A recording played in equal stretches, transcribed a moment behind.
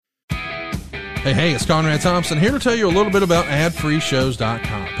Hey, it's Conrad Thompson here to tell you a little bit about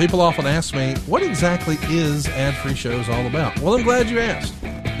adfreeshows.com. People often ask me, what exactly is Ad-Free Shows all about? Well, I'm glad you asked.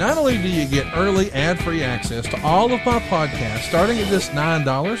 Not only do you get early ad-free access to all of my podcasts starting at just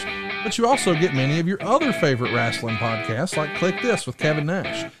 $9, but you also get many of your other favorite wrestling podcasts like Click This with Kevin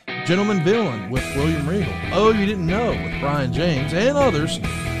Nash, Gentleman Villain with William Regal, Oh You Didn't Know with Brian James, and others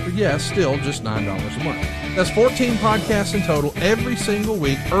for, yes, still just $9 a month. That's 14 podcasts in total every single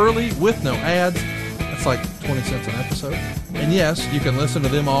week, early with no ads. That's like 20 cents an episode. And yes, you can listen to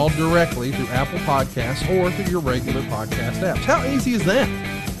them all directly through Apple Podcasts or through your regular podcast apps. How easy is that?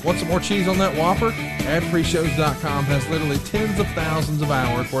 Want some more cheese on that Whopper? AdFreeShows.com has literally tens of thousands of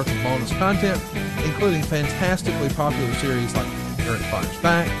hours worth of bonus content, including fantastically popular series like Eric Fires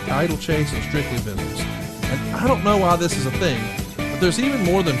Back, Title Chase, and Strictly Business. And I don't know why this is a thing, but there's even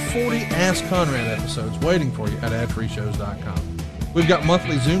more than 40 Ask Conrad episodes waiting for you at AdFreeShows.com. We've got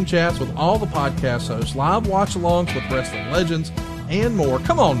monthly Zoom chats with all the podcast hosts, live watch-alongs with wrestling legends, and more.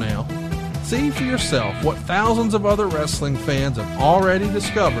 Come on now. See for yourself what thousands of other wrestling fans have already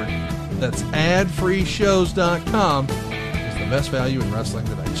discovered. That's adfreeshows.com is the best value in wrestling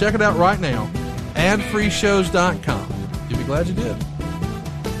today. Check it out right now, adfreeshows.com. You'll be glad you did.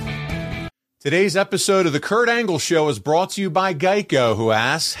 Today's episode of The Kurt Angle Show is brought to you by Geico, who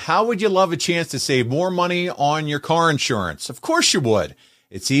asks, how would you love a chance to save more money on your car insurance? Of course you would.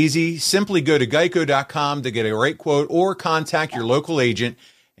 It's easy. Simply go to geico.com to get a rate quote or contact your local agent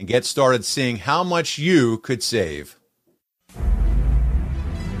and get started seeing how much you could save.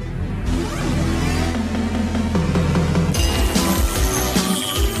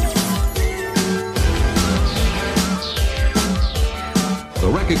 The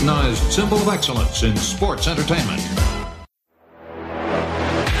recognized symbol of excellence in sports entertainment.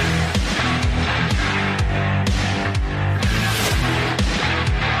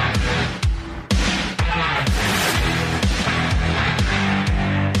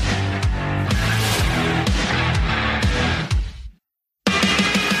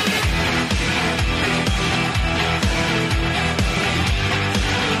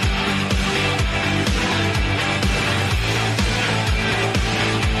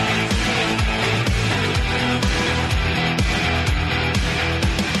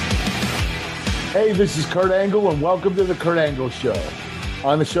 Hey, this is Kurt Angle, and welcome to the Kurt Angle Show.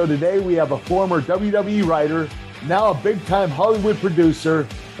 On the show today, we have a former WWE writer, now a big-time Hollywood producer,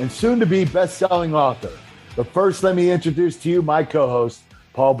 and soon-to-be best-selling author. But first, let me introduce to you my co-host,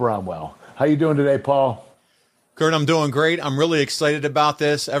 Paul Bromwell. How you doing today, Paul? Kurt, I'm doing great. I'm really excited about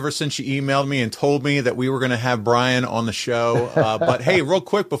this ever since you emailed me and told me that we were going to have Brian on the show. But hey, real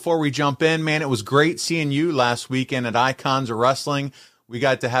quick before we jump in, man, it was great seeing you last weekend at Icons of Wrestling. We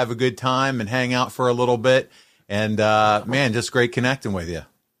got to have a good time and hang out for a little bit. And, man, just great connecting with you.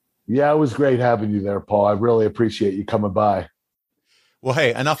 Yeah, it was great having you there, Paul. I really appreciate you coming by. Well,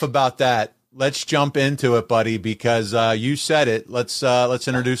 hey, enough about that. Let's jump into it, buddy, because you said it. Let's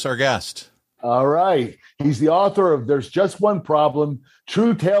introduce our guest. All right. He's the author of There's Just One Problem,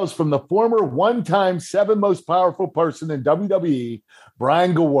 True Tales from the Former One-Time Seven Most Powerful Person in WWE,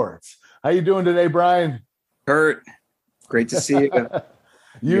 Brian Gewirtz. How you doing today, Brian? Kurt, great to see you.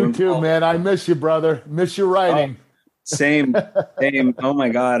 You too, man. I miss you, brother. Miss your writing. Same. Oh my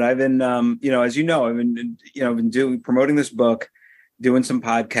God. I've been, as you know, I've been promoting this book, doing some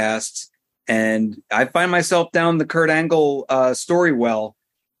podcasts, and I find myself down the Kurt Angle story well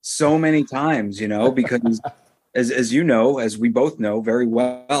so many times, because as you know, as we both know very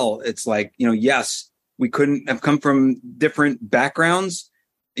well, it's like, yes, we couldn't have come from different backgrounds.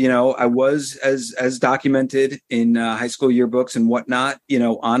 I was as documented in high school yearbooks and whatnot,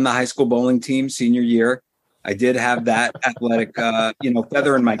 on the high school bowling team senior year. I did have that athletic,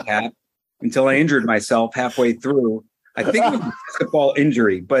 feather in my cap until I injured myself halfway through. I think it was a basketball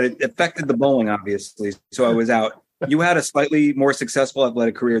injury, but it affected the bowling, obviously. So I was out. You had a slightly more successful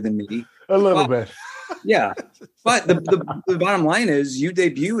athletic career than me. A little bit. Yeah. But the bottom line is you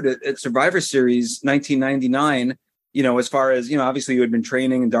debuted at Survivor Series 1999. As far as, obviously you had been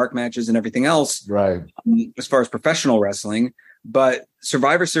training in dark matches and everything else, right? As far as professional wrestling, but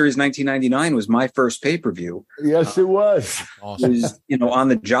Survivor Series 1999 was my first pay-per-view. Yes, it was. Awesome. It was, on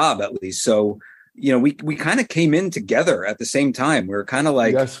the job at least. So, we kind of came in together at the same time. We were kind of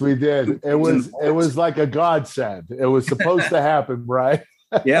like, yes, we did. It was like a godsend. It was supposed to happen, right?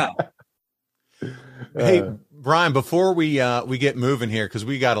 Yeah. Hey, Brian, before we get moving here, because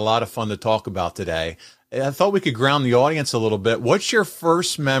we got a lot of fun to talk about today, I thought we could ground the audience a little bit. What's your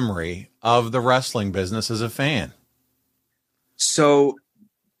first memory of the wrestling business as a fan? So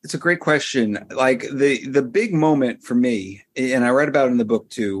It's a great question. Like the big moment for me, and I write about it in the book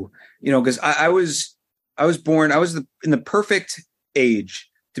too, because I was born, in the perfect age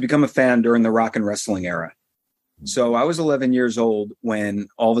to become a fan during the rock and wrestling era. So I was 11 years old when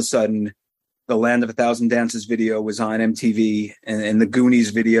all of a sudden the Land of a Thousand Dances video was on MTV and the Goonies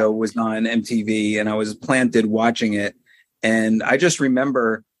video was on MTV, and I was planted watching it. And I just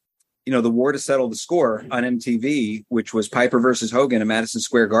remember, the War to Settle the Score on MTV, which was Piper versus Hogan at Madison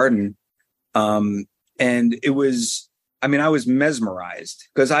Square Garden. And it was, I was mesmerized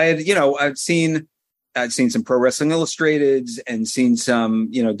because I had, I'd seen some Pro Wrestling Illustrated and seen some,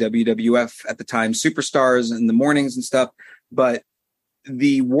 WWF at the time superstars in the mornings and stuff. But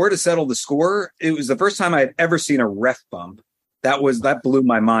the War to Settle the Score, it was the first time I had ever seen a ref bump. That blew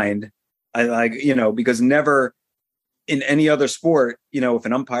my mind. Because never in any other sport, if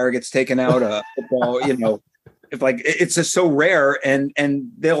an umpire gets taken out, a football, if it's just so rare, and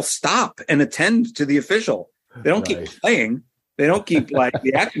they'll stop and attend to the official. They don't keep playing. They don't keep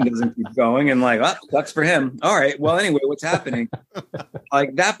the action doesn't keep going and sucks for him. All right. Well, anyway, what's happening?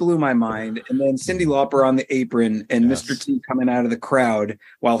 That blew my mind. And then Cyndi Lauper on the apron and Mr. T coming out of the crowd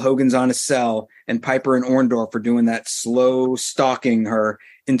while Hogan's on a cell and Piper and Orndorff are doing that slow stalking her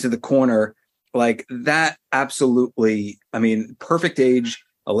into the corner. That absolutely, perfect age,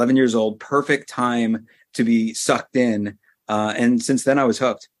 11 years old, perfect time to be sucked in. And since then I was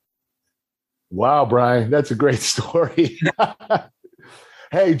hooked. Wow, Brian, that's a great story.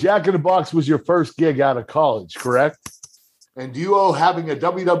 Hey, Jack in the Box was your first gig out of college, correct? And do you owe having a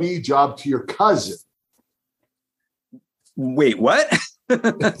WWE job to your cousin? Wait, what? Now,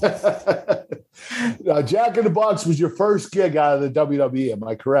 Jack in the Box was your first gig out of the WWE. Am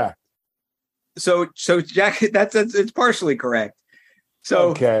I correct? So Jack, it's partially correct. So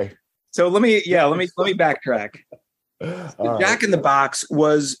okay. So let me backtrack. Jack in the Box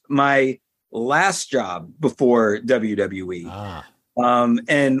was my last job before WWE.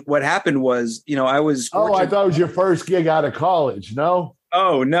 And what happened was, I was I thought it was your first gig out of college. No?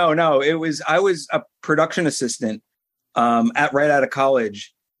 Oh, no. I was a production assistant right out of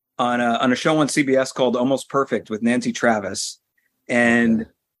college on a show on CBS called Almost Perfect with Nancy Travis.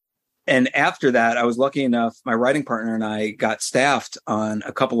 And after that, I was lucky enough, my writing partner and I got staffed on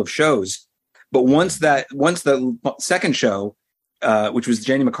a couple of shows. But once the second show, which was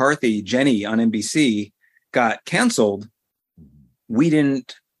Jenny McCarthy, Jenny on NBC, got canceled, my writing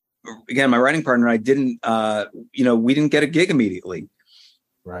partner and I didn't, we didn't get a gig immediately.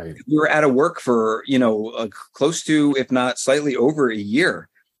 Right. We were out of work for, close to, if not slightly over a year.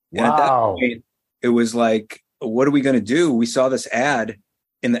 Wow. And at that point, it was like, what are we going to do? We saw this ad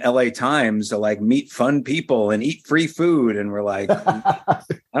in the LA Times to meet fun people and eat free food. And we're like,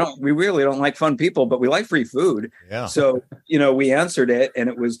 we really don't like fun people, but we like free food. Yeah. So, we answered it, and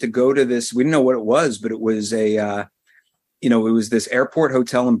it was to go to this, we didn't know what it was, but it was it was this airport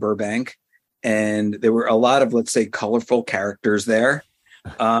hotel in Burbank, and there were a lot of, let's say, colorful characters there.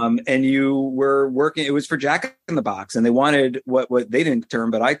 And you were working, it was for Jack in the Box, and they wanted what they didn't term,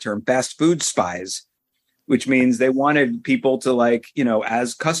 but I termed fast food spies, which means they wanted people to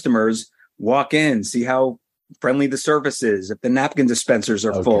as customers walk in, see how friendly the service is, if the napkin dispensers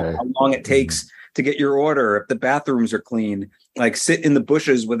are full, how long it takes to get your order, if the bathrooms are clean, sit in the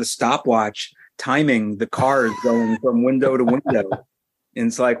bushes with a stopwatch, timing the cars going from window to window. And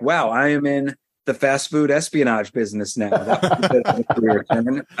it's like, wow, I am in the fast food espionage business now. That was a bit of a career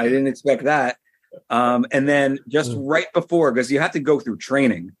turn. I didn't expect that. And then just right before, because you have to go through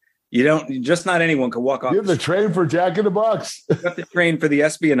training. You don't, just not anyone can walk off. You have to train for Jack in the Box. You have to train for the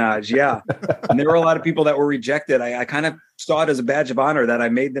espionage. Yeah. And there were a lot of people that were rejected. I kind of saw it as a badge of honor that I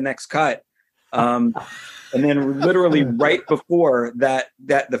made the next cut. And then literally right before that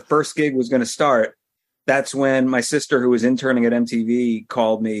the first gig was going to start, that's when my sister, who was interning at MTV,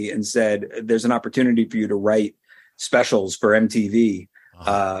 called me and said, there's an opportunity for you to write specials for MTV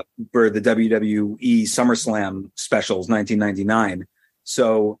for the WWE SummerSlam specials, 1999.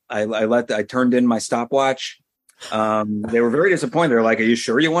 So I turned in my stopwatch. They were very disappointed. They're like, "Are you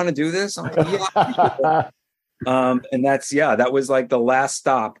sure you want to do this?" I'm like, "Yeah." And that was the last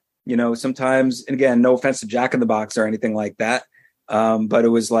stop. Sometimes, and again, no offense to Jack in the Box or anything like that. But it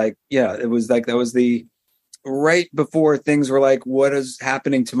was that was the right before things were like, what is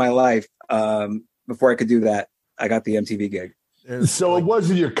happening to my life? Before I could do that, I got the MTV gig. So it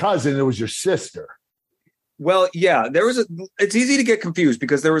wasn't your cousin, it was your sister. Well, yeah, it's easy to get confused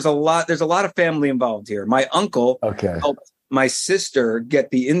because there's a lot of family involved here. My uncle helped my sister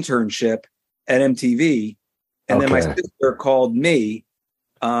get the internship at MTV, and then my sister called me,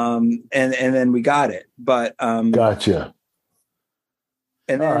 and then we got it. But gotcha.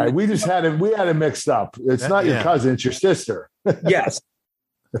 And then, all right, we had it mixed up. It's not your cousin, it's your sister. Yes.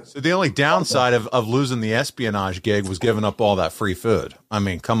 So the only downside of losing the espionage gig was giving up all that free food. I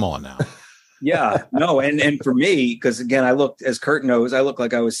mean, come on now. Yeah, no. And for me, because again, I looked, as Kurt knows, I looked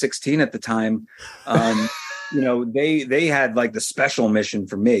like I was 16 at the time. They had like the special mission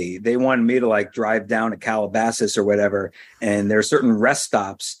for me. They wanted me to like drive down to Calabasas or whatever. And there are certain rest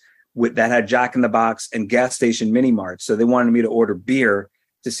stops that had Jack in the Box and gas station mini marts. So they wanted me to order beer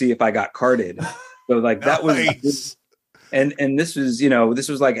to see if I got carded. So like that was, and this was, this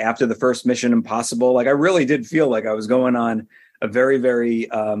was like after the first Mission Impossible. Like I really did feel like I was going on a very, very,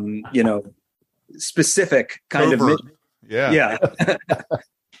 specific kind of mission. Yeah.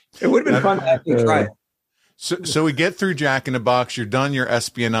 It would have been fun to actually try it. So we get through Jack in the Box. You're done your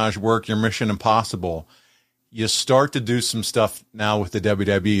espionage work, your Mission Impossible. You start to do some stuff now with the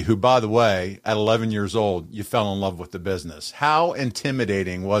WWE, who, by the way, at 11 years old, you fell in love with the business. How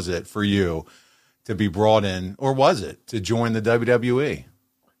intimidating was it for you to be brought in, or was it to join the WWE?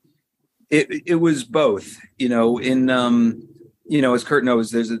 It was both, as Kurt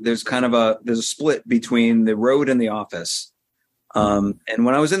knows, there's a split between the road and the office. And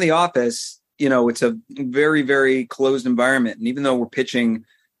when I was in the office, it's a very, very closed environment. And even though we're pitching,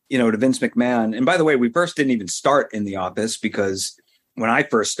 to Vince McMahon, and by the way, we first didn't even start in the office because when I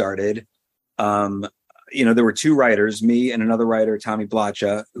first started, there were two writers, me and another writer, Tommy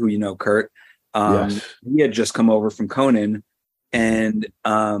Blacha, who Kurt. Yes. He had just come over from Conan and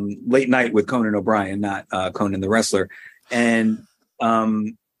Late Night with Conan O'Brien, not Conan the wrestler. And,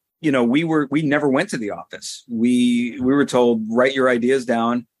 we never went to the office. We were told, write your ideas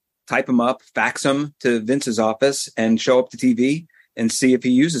down, type them up, fax them to Vince's office and show up to TV and see if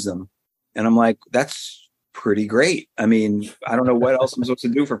he uses them. And I'm like, that's pretty great. I mean, I don't know what else I'm supposed to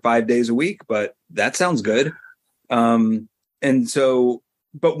do for 5 days a week, but that sounds good. But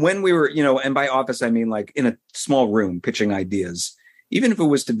when we were, and by office, I mean like in a small room pitching ideas, even if it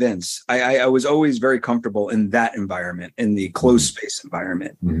was to Vince, I was always very comfortable in that environment, in the closed space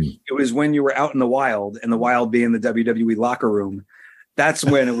environment. Mm-hmm. It was when you were out in the wild, and the wild being the WWE locker room, that's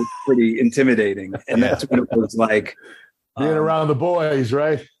when it was pretty intimidating. And that's when it was like being around the boys,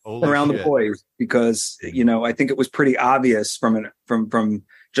 right? The boys, because, I think it was pretty obvious from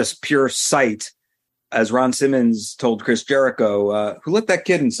just pure sight, as Ron Simmons told Chris Jericho, who let that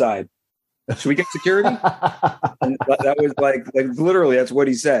kid inside? Should we get security? And that was like literally that's what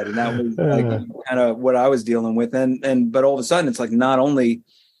he said. And that was like kind of what I was dealing with. But all of a sudden it's like, not only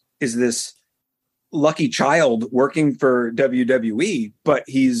is this lucky child working for WWE, but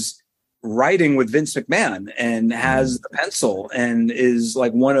he's writing with Vince McMahon and has the pencil and is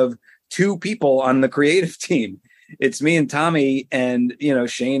like one of two people on the creative team. It's me and Tommy and,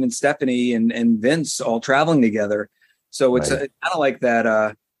 Shane and Stephanie and Vince all traveling together. So it's kind of like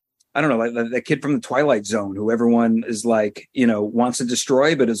that, I don't know, like that kid from the Twilight Zone who everyone is like, wants to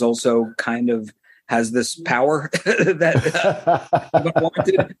destroy, but is also kind of has this power that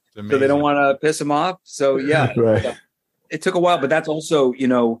wanted, so they don't want to piss him off. So yeah, it took a while, but that's also,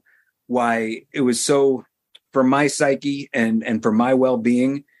 why it was so for my psyche and for my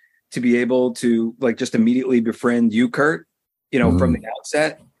well-being to be able to like just immediately befriend you, Kurt, from the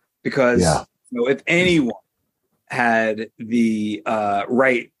outset, because if anyone had the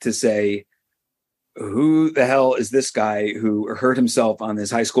right to say, who the hell is this guy who hurt himself on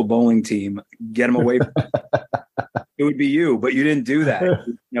this high school bowling team? Get him away from me. It would be you, but you didn't do that.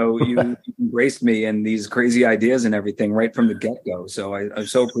 You embraced me and these crazy ideas and everything right from the get-go. So I'm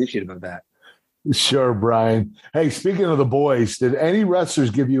so appreciative of that. Sure, Brian. Hey, speaking of the boys, did any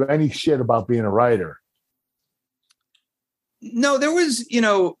wrestlers give you any shit about being a writer? No, there was,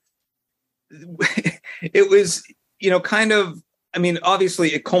 it was, kind of, I mean,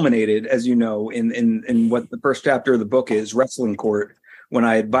 obviously it culminated, as you know, in what the first chapter of the book is, Wrestling Court, when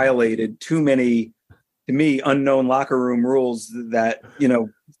I had violated too many, to me, unknown locker room rules that,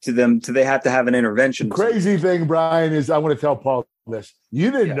 they have to have an intervention. The crazy thing, Brian, is I want to tell Paul this.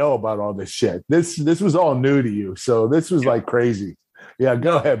 You didn't know about all this shit. This was all new to you. So this was like crazy. Yeah,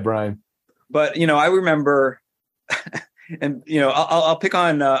 go ahead, Brian. But, I remember... And I'll pick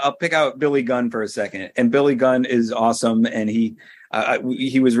out Billy Gunn for a second. And Billy Gunn is awesome, and he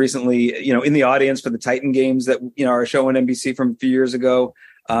was recently in the audience for the Titan games that our show on NBC from a few years ago,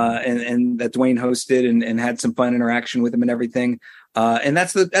 and that Dwayne hosted and had some fun interaction with him and everything. And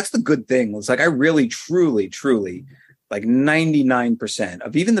that's the good thing. It's like I really truly like 99%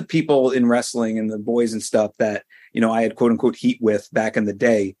 of even the people in wrestling and the boys and stuff that I had quote unquote heat with back in the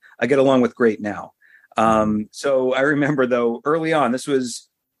day, I get along with great now. So I remember though, early on, this was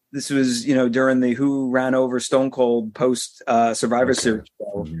this was, during the Who Ran Over Stone Cold post Survivor Series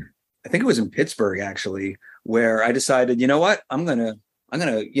show. I think it was in Pittsburgh, actually, where I decided, you know what, I'm gonna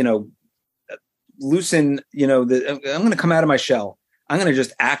loosen, I'm gonna come out of my shell. I'm gonna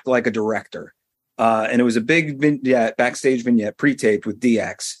just act like a director. And it was a big backstage vignette pre-taped with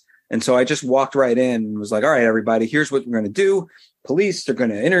DX. And so I just walked right in and was like, all right, everybody, here's what we're going to do. Police, they're going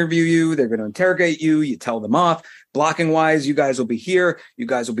to interview you. They're going to interrogate you. You tell them off. Blocking wise, you guys will be here. You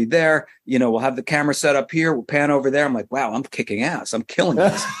guys will be there. We'll have the camera set up here. We'll pan over there. I'm like, wow, I'm kicking ass. I'm killing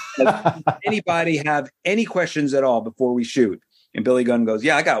this. Anybody have any questions at all before we shoot? And Billy Gunn goes,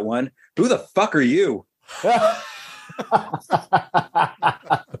 yeah, I got one. Who the fuck are you?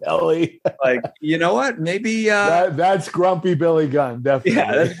 Billy, like, you know what? Maybe that's grumpy Billy Gunn, definitely.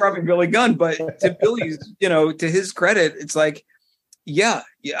 Yeah, that's grumpy Billy Gunn. But to Billy's, to his credit, it's like, yeah,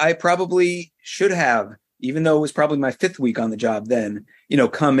 I probably should have, even though it was probably my 5th week on the job then,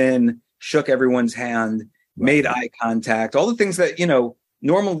 come in, shook everyone's hand, made eye contact, all the things that,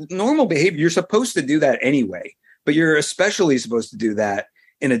 normal behavior. You're supposed to do that anyway, but you're especially supposed to do that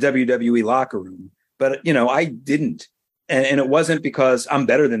in a WWE locker room. But, I didn't. And it wasn't because I'm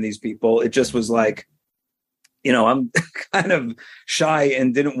better than these people. It just was like, I'm kind of shy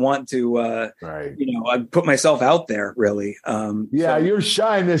and didn't want to, I put myself out there, really. Your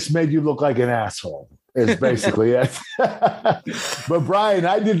shyness made you look like an asshole is basically it. But Brian,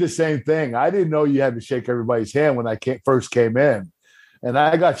 I did the same thing. I didn't know you had to shake everybody's hand when I first came in. And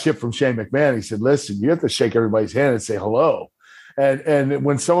I got shit from Shane McMahon. He said, listen, you have to shake everybody's hand and say hello. And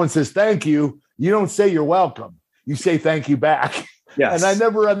when someone says thank you, you don't say you're welcome. You say thank you back. Yes. And I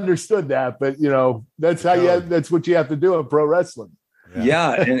never understood that, but that's how that's what you have to do in pro wrestling.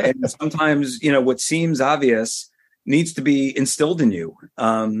 Yeah. And sometimes, what seems obvious needs to be instilled in you.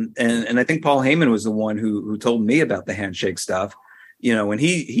 And I think Paul Heyman was the one who told me about the handshake stuff, when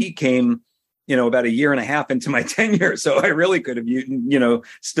he came, about 1.5 years into my tenure. So I really could have,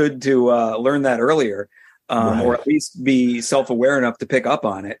 stood to learn that earlier, or at least be self-aware enough to pick up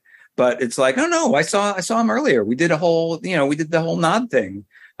on it. But it's like, oh no, I saw him earlier. We did the whole nod thing.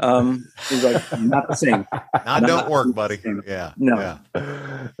 He's like, not the same. Nod don't work, buddy. Yeah. No.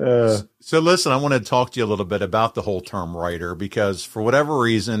 Yeah. So listen, I want to talk to you a little bit about the whole term writer, because for whatever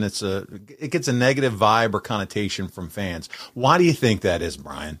reason, it gets a negative vibe or connotation from fans. Why do you think that is,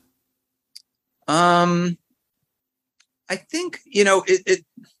 Brian? I think,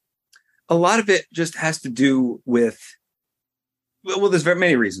 a lot of it just has to do with, well, there's very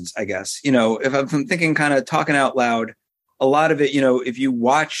many reasons, I guess. If I'm thinking kind of talking out loud, a lot of it, if you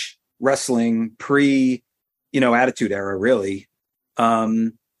watch wrestling pre, Attitude Era, really,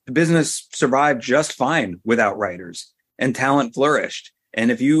 the business survived just fine without writers, and talent flourished. And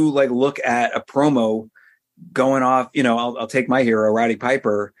if you look at a promo going off, I'll take my hero, Roddy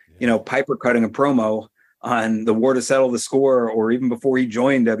Piper, Piper cutting a promo on the War to Settle the Score, or even before he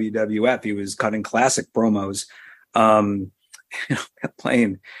joined WWF, he was cutting classic promos.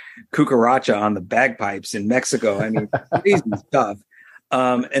 Playing cucaracha on the bagpipes in Mexico. I mean, crazy stuff.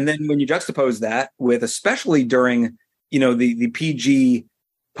 And then when you juxtapose that with, especially during, the PG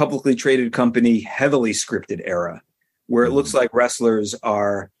publicly traded company, heavily scripted era, where it looks like wrestlers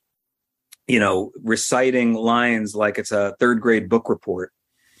are, reciting lines like it's a 3rd grade book report.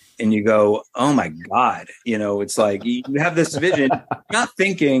 And you go, oh my God, it's like you have this vision, not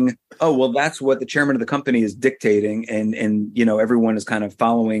thinking, oh, well, that's what the chairman of the company is dictating. And everyone is kind of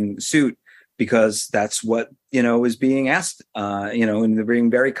following suit because that's what, is being asked, and they're being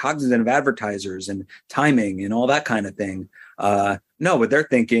very cognizant of advertisers and timing and all that kind of thing. No, what they're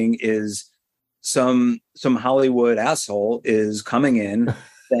thinking is some Hollywood asshole is coming in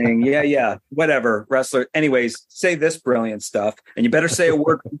saying, yeah, whatever, wrestler. Anyways, say this brilliant stuff, and you better say a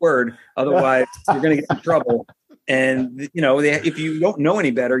word for word, otherwise you're going to get in trouble. And if you don't know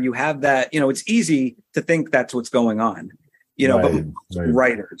any better, you have that. It's easy to think that's what's going on. But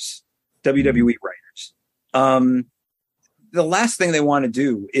writers, WWE writers, the last thing they want to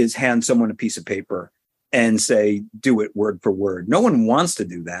do is hand someone a piece of paper and say, "Do it word for word." No one wants to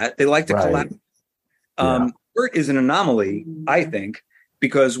do that. They like to collaborate. Kurt is an anomaly, I think.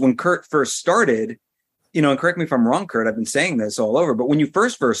 Because when Kurt first started, and correct me if I'm wrong, Kurt, I've been saying this all over, but when you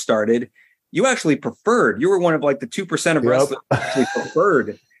first started, you actually preferred, you were one of the 2% of wrestlers who actually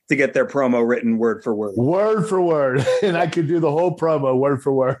preferred to get their promo written word for word. Word for word. And I could do the whole promo word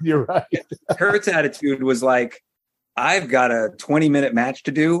for word. You're right. Kurt's attitude was like, I've got a 20-minute match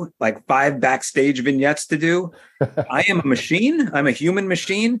to do, 5 backstage vignettes to do. I am a machine. I'm a human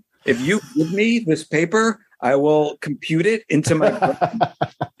machine. If you give me this paper, I will compute it into my brain.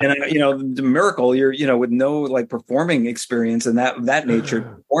 And the miracle, you're, with no like performing experience and that nature,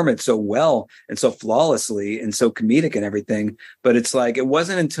 perform it so well and so flawlessly and so comedic and everything. But it's like, it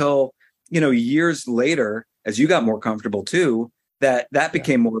wasn't until, years later, as you got more comfortable too, that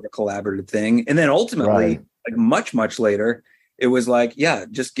became more of a collaborative thing. And then ultimately, like much, much later, it was like, yeah,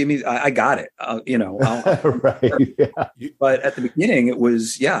 just give me, I got it. I'll right. Yeah. But at the beginning, it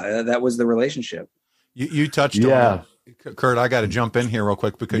was, that was the relationship. You touched on it. Kurt, I got to jump in here real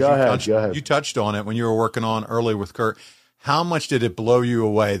quick because you touched on it when you were working on early with Kurt. How much did it blow you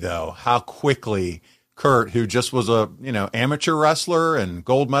away, though? How quickly Kurt, who just was a amateur wrestler and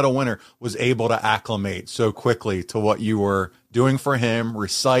gold medal winner, was able to acclimate so quickly to what you were doing for him,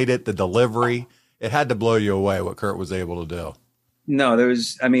 recite it, the delivery. It had to blow you away what Kurt was able to do. No,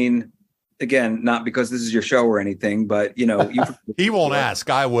 again, not because this is your show or anything, but he won't ask.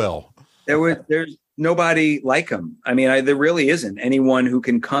 I will. There's nobody like him. There really isn't anyone who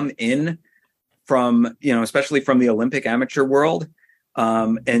can come in from, especially from the Olympic amateur world,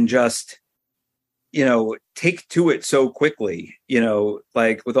 and just, take to it so quickly,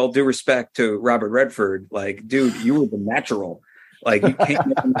 like with all due respect to Robert Redford, like, dude, you were the natural, like you came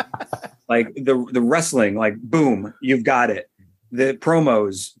in, like the wrestling, like, boom, you've got it. The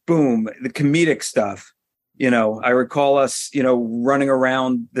promos, boom, the comedic stuff. I recall us, running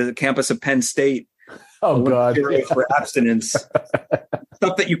around the campus of Penn State. Oh God! For abstinence,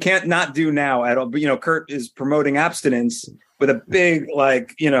 stuff that you can't not do now at all. But Kurt is promoting abstinence with a big,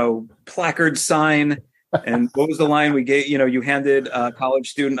 placard sign. And what was the line we gave? You handed a college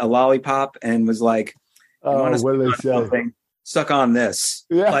student a lollipop and was like, "What did they say? Suck on this."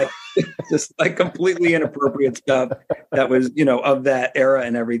 Yeah. Like, just like completely inappropriate stuff that was, of that era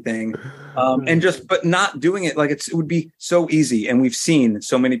and everything. But not doing it like it would be so easy. And we've seen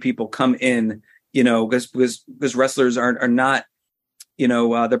so many people come in, because wrestlers are not,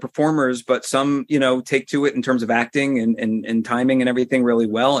 they're performers, but some, take to it in terms of acting and timing and everything really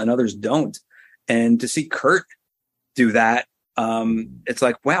well, and others don't. And to see Kurt do that, it's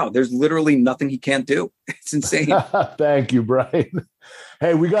like, wow, there's literally nothing he can't do. It's insane. Thank you, Brian.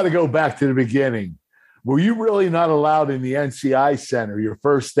 Hey, we got to go back to the beginning. Were you really not allowed in the NCI Center your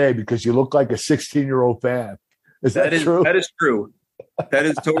first day because you look like a 16-year-old fan? Is that true? That is true. That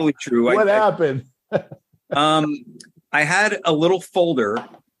is totally true. What happened? I had a little folder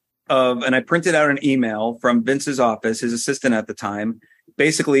and I printed out an email from Vince's office, his assistant at the time,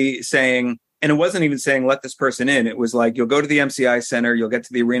 basically saying, and it wasn't even saying, let this person in. It was like, you'll go to the MCI Center, you'll get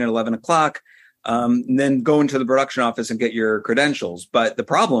to the arena at 11 o'clock, and then go into the production office and get your credentials. But the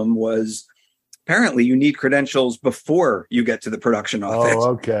problem was, apparently you need credentials before you get to the production office.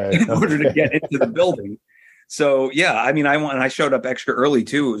 Oh, okay. In order to get into the building. So, yeah, I showed up extra early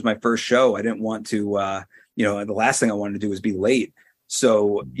too. It was my first show. I didn't want to, the last thing I wanted to do was be late.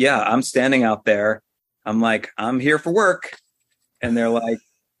 So, yeah, I'm standing out there. I'm like, I'm here for work. And they're like,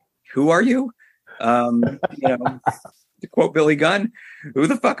 who are you? To quote Billy Gunn, who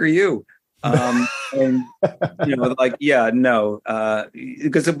the fuck are you? Like, yeah, no.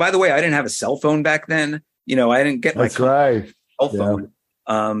 Because by the way, I didn't have a cell phone back then. I didn't get my cell phone.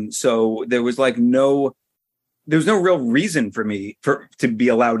 Yeah. So there was like no real reason for me to be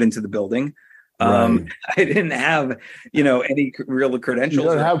allowed into the building. Right. I didn't have, any real credentials.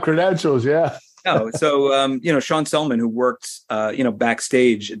 You don't have credentials. Yeah. No. So, Sean Selman, who worked,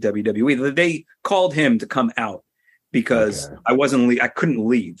 backstage at WWE, they called him to come out because I couldn't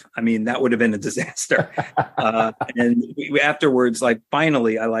leave. That would have been a disaster. And afterwards, like,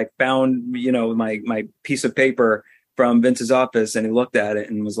 finally I found, my piece of paper from Vince's office, and he looked at it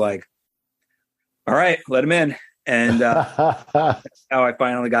and was like, all right, let him in. And that's how I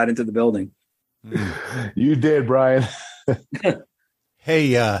finally got into the building. You did, Brian.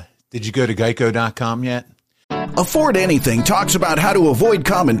 Hey, did you go to geico.com yet? Afford Anything talks about how to avoid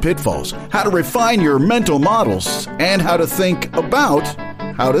common pitfalls, how to refine your mental models, and how to think about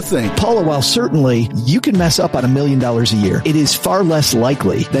how to think. Paula, while certainly you can mess up on $1 million a year, it is far less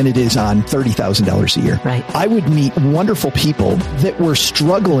likely than it is on $30,000 a year. Right. I would meet wonderful people that were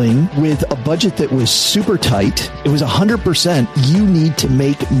struggling with a budget that was super tight. It was 100% you need to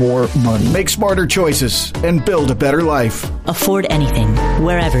make more money. Make smarter choices and build a better life. Afford Anything,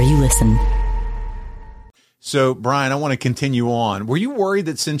 wherever you listen. So, Brian, I want to continue on. Were you worried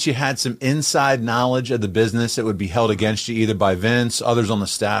that since you had some inside knowledge of the business, it would be held against you either by Vince, others on the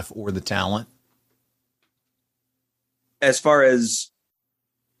staff, or the talent? As far as,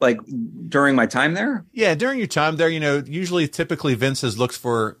 like, during my time there? Yeah, during your time there, usually typically Vince has looked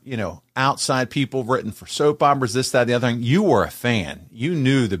for, outside people written for soap operas, this, that, the other thing. You were a fan. You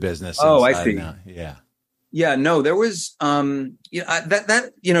knew the business. Oh, I see. Yeah. Yeah, no, there was,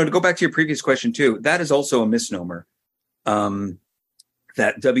 that, to go back to your previous question too, that is also a misnomer. That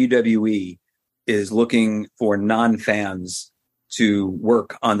WWE is looking for non-fans to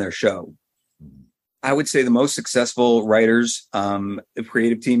work on their show. I would say the most successful writers,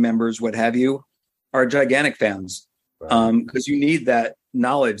 creative team members, what have you, are gigantic fans. Because you need that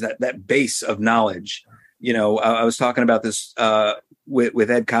knowledge, that base of knowledge. I was talking about this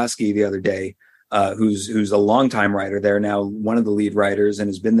with Ed Koski the other day, who's a longtime writer there, now one of the lead writers, and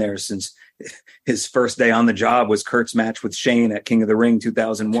has been there since his first day on the job was Kurt's match with Shane at King of the Ring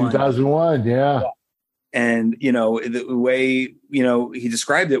 2001. 2001, yeah. And, the way, he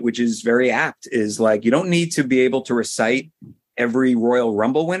described it, which is very apt, is like, you don't need to be able to recite every Royal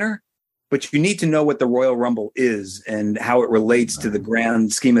Rumble winner, but you need to know what the Royal Rumble is and how it relates to the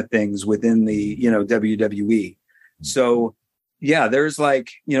grand scheme of things within the, WWE. So, yeah, there's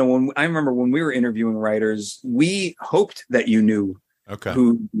like, I remember when we were interviewing writers, we hoped that you knew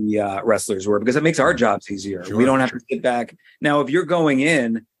who the wrestlers were, because it makes our jobs easier. Sure. We don't have to sit back. Now, if you're going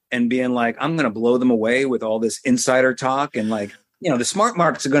in and being like, I'm going to blow them away with all this insider talk and like, the smart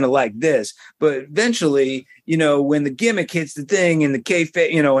marks are going to like this, but eventually, when the gimmick hits the thing and the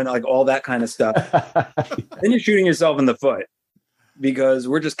kayfabe, and like all that kind of stuff, then you're shooting yourself in the foot, because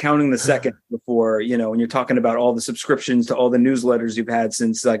we're just counting the second before, when you're talking about all the subscriptions to all the newsletters you've had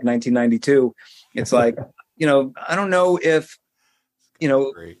since like 1992, it's like, I don't know if,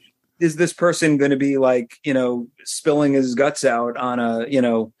 Great. Is this person going to be like, spilling his guts out on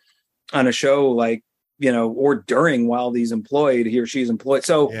a show, like, or during while he or she's employed.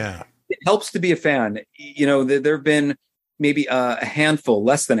 So yeah, it helps to be a fan. There have been maybe a handful,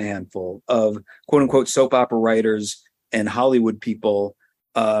 less than a handful of quote unquote soap opera writers and Hollywood people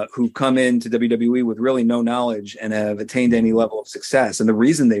who've come into WWE with really no knowledge and have attained any level of success. And the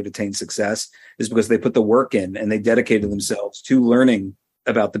reason they've attained success is because they put the work in and they dedicated themselves to learning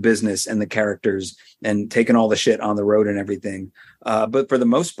about the business and the characters and taking all the shit on the road and everything. But for the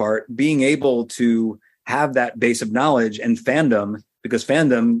most part, being able to have that base of knowledge and fandom, because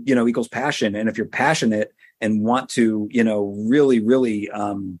fandom, equals passion. And if you're passionate and want to, really, really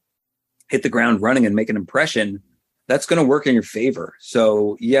hit the ground running and make an impression, that's going to work in your favor.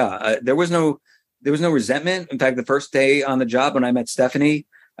 So yeah, there was no resentment. In fact, the first day on the job when I met Stephanie,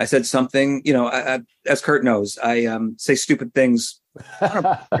 I said something, I, as Kurt knows, I say stupid things on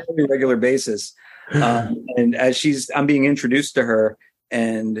a fairly regular basis. And as I'm being introduced to her,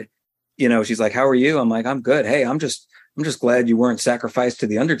 and, she's like, how are you? I'm like, I'm good. Hey, I'm just glad you weren't sacrificed to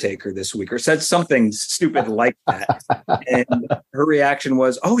the Undertaker this week, or said something stupid like that. And her reaction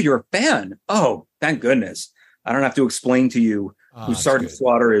was, oh, you're a fan. Oh, thank goodness. I don't have to explain to you who Sergeant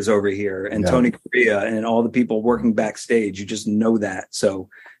Slaughter is over here, and Tony Correa and all the people working backstage. You just know that. So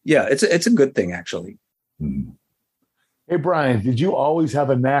yeah, it's a good thing, actually. Hey, Brian, did you always have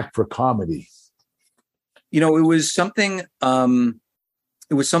a knack for comedy? It was something, I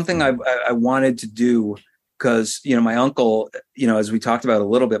wanted to do, because, my uncle, as we talked about a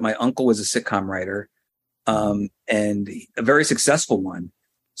little bit, my uncle was a sitcom writer, and a very successful one.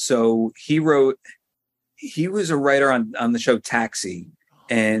 So he was a writer on the show Taxi,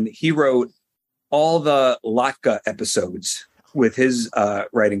 and he wrote all the Latka episodes with his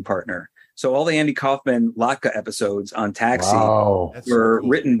writing partner. So all the Andy Kaufman Latka episodes on Taxi were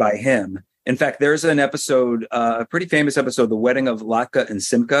written by him. In fact, there's an episode, a pretty famous episode, The Wedding of Latka and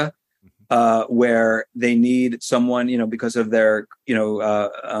Simca, where they need someone, because of their,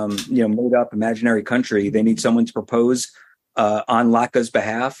 made up imaginary country, they need someone to propose on Latka's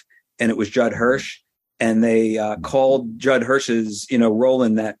behalf. And it was Judd Hirsch. And they called Judd Hirsch's, role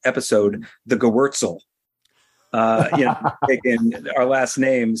in that episode, the Gewirtz. Taking our last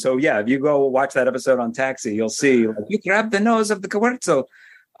name. So yeah, if you go watch that episode on Taxi, you'll see, like, you grab the nose of the Gewirtz.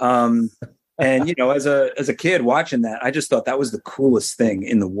 And as a kid watching that, I just thought that was the coolest thing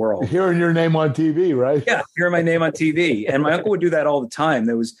in the world. Hearing your name on TV, right? Yeah, hearing my name on TV. And my uncle would do that all the time.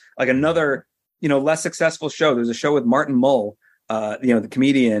 There was like another, less successful show. There was a show with Martin Mull, the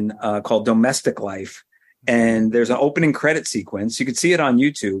comedian, called Domestic Life. And there's an opening credit sequence. You could see it on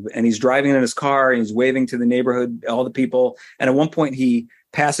YouTube. And he's driving in his car and he's waving to the neighborhood, all the people. And at one point he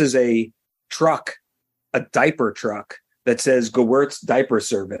passes a diaper truck that says Gewirtz Diaper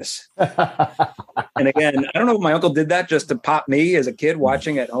Service. And again, I don't know if my uncle did that just to pop me as a kid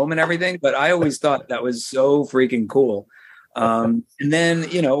watching at home and everything, but I always thought that was so freaking cool. And then,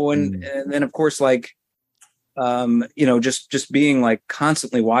 and then of course, like, just being like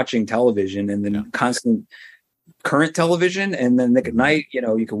constantly watching television, and then constant current television. And then Nick at Night,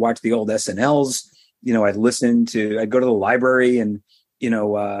 you could watch the old SNLs, I'd go to the library and,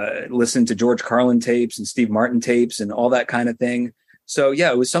 listen to George Carlin tapes and Steve Martin tapes and all that kind of thing. So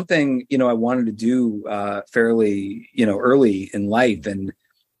yeah, it was something, I wanted to do fairly, early in life, and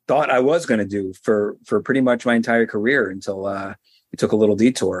thought I was going to do for pretty much my entire career until it took a little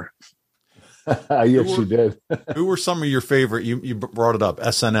detour. Yes, you did. Who were some of your favorite? You brought it up.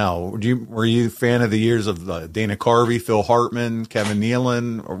 SNL. Were you a fan of the years of Dana Carvey, Phil Hartman, Kevin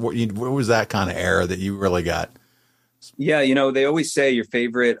Nealon, or what was that kind of era that you really got? Yeah, they always say your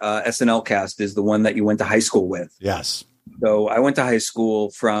favorite SNL cast is the one that you went to high school with. Yes. So I went to high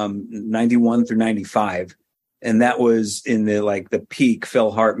school from 91 through 95. And that was in the peak.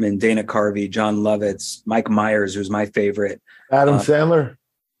 Phil Hartman, Dana Carvey, John Lovitz, Mike Myers, who's my favorite. Adam Sandler.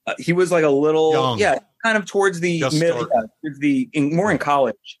 He was like a little, young. kind of towards the middle, more in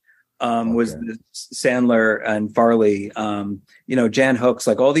college. Was the Sandler and Farley, Jan Hooks,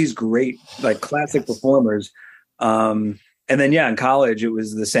 like all these great, classic performers. And then, in college, it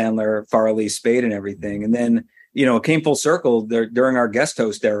was the Sandler, Farley, Spade and everything. And then, it came full circle during our guest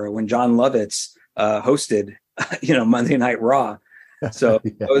host era when John Lovitz hosted, Monday Night Raw. So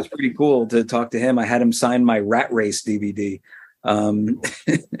It was pretty cool to talk to him. I had him sign my Rat Race DVD. So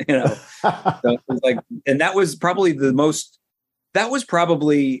it was and that was probably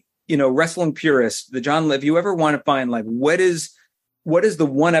wrestling purists, if you ever want to find what is the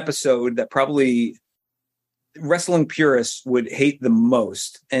one episode that probably wrestling purists would hate the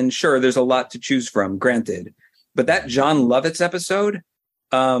most, and sure, there's a lot to choose from, granted, but that John Lovitz episode,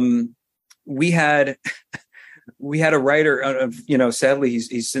 we had a writer, sadly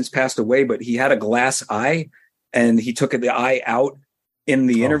he's since passed away, but he had a glass eye, and he took the eye out in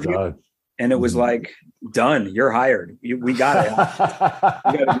the interview. God. And it was done. You're hired. We got it.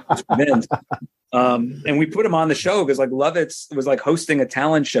 You got and we put him on the show because Lovitz was hosting a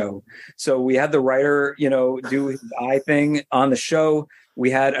talent show. So we had the writer, do his eye thing on the show.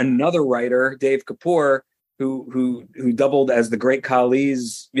 We had another writer, Dave Kapoor, who doubled as the Great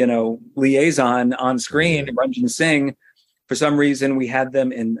Khali's, liaison on screen, Ranjan Singh. For some reason, we had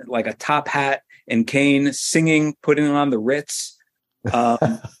them in a top hat and cane, singing, putting on the Ritz. It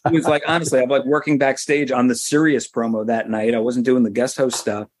was honestly, I'm working backstage on the Sirius promo that night. I wasn't doing the guest host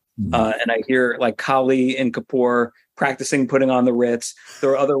stuff. And I hear Khali and Kapoor practicing putting on the Ritz.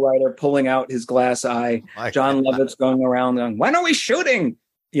 The other writer pulling out his glass eye. John Lovitz going around going, "When are we shooting?"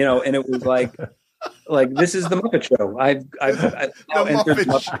 And it was this is the Muppet Show. I've now entered the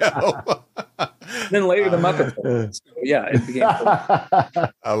Muppet Show. Then later the Muppet Show. So, it became cool.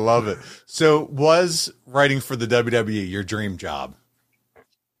 I love it. So was writing for the WWE your dream job?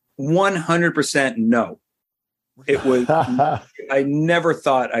 100% no. It was. I never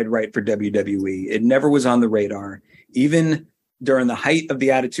thought I'd write for WWE. It never was on the radar. Even during the height of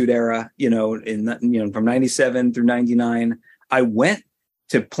the Attitude Era, from 97 through 99, I went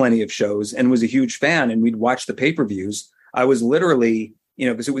to plenty of shows and was a huge fan, and we'd watch the pay-per-views. I was literally,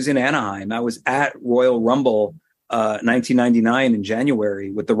 because it was in Anaheim, I was at Royal Rumble 1999 in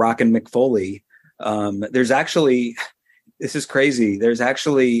January with The Rock and Mick Foley. There's actually, this is crazy. There's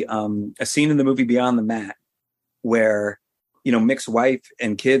actually a scene in the movie Beyond the Mat where, Mick's wife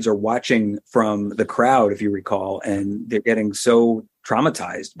and kids are watching from the crowd, if you recall, and they're getting so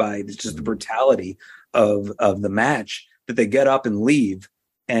traumatized by just the brutality of the match that they get up and leave.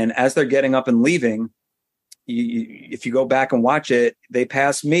 And as they're getting up and leaving, if you go back and watch it, they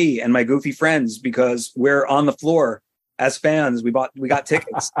pass me and my goofy friends because we're on the floor as fans. We got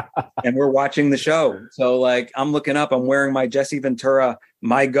tickets and we're watching the show. So I'm looking up, I'm wearing my Jesse Ventura,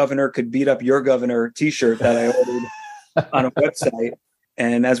 "My Governor Could Beat Up Your Governor" t-shirt that I ordered on a website.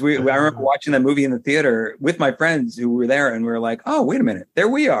 And I remember watching that movie in the theater with my friends who were there, and we were like, "Oh, wait a minute, there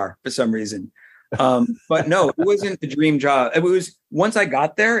we are," for some reason. But no, it wasn't the dream job. It was, once I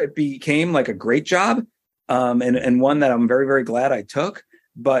got there, it became a great job. And one that I'm very, very glad I took.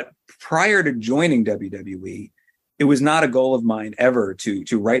 But prior to joining WWE, it was not a goal of mine ever to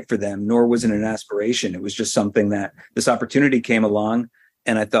write for them, nor was it an aspiration. It was just something that this opportunity came along,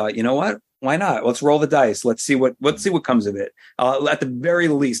 and I thought, you know what? Why not? Let's roll the dice. Let's see what comes of it. At the very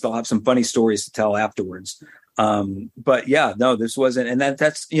least, I'll have some funny stories to tell afterwards. But yeah, no, this wasn't. And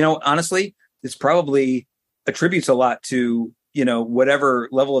that's, honestly, this probably attributes a lot to, whatever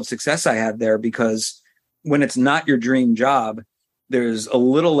level of success I had there, because when it's not your dream job, there's a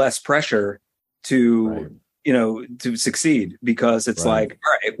little less pressure to, to succeed, because it's all right,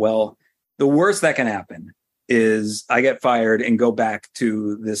 well, the worst that can happen is I get fired and go back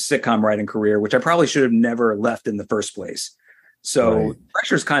to this sitcom writing career, which I probably should have never left in the first place. So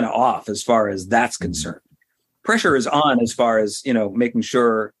pressure's kind of off as far as that's concerned. Pressure is on as far as, making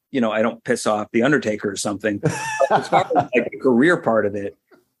sure I don't piss off the Undertaker or something. But as far as like the career part of it,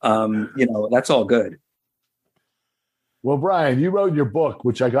 that's all good. Well, Brian, you wrote your book,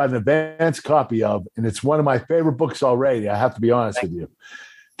 which I got an advanced copy of, and it's one of my favorite books already. I have to be honest with you.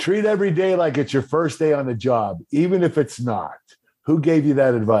 Treat every day like it's your first day on the job, even if it's not. Who gave you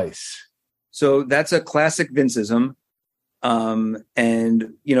that advice? So that's a classic Vinceism.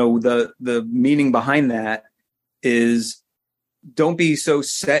 And the meaning behind that is don't be so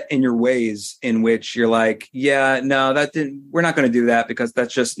set in your ways in which you're like, yeah, no, we're not going to do that because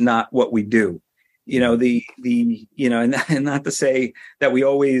that's just not what we do. And not to say that we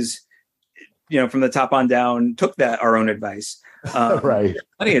always, from the top on down took our own advice. Right.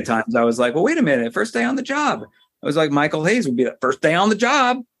 Plenty of times I was like, well, wait a minute, first day on the job. I was like, Michael Hayes would be the first day on the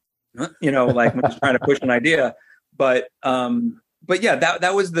job, like when he's trying to push an idea. But yeah,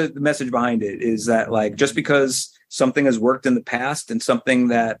 that was the message behind it, is that like, just because something has worked in the past and something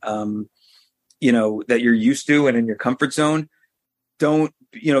that, that you're used to and in your comfort zone, don't,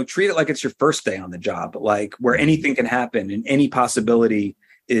 treat it like it's your first day on the job, like where anything can happen and any possibility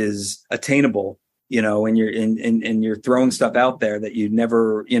is attainable, and you're throwing stuff out there that you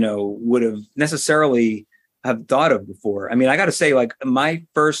never, would have necessarily have thought of before. I mean, I got to say, like, my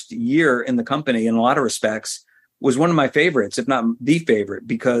first year in the company in a lot of respects was one of my favorites, if not the favorite,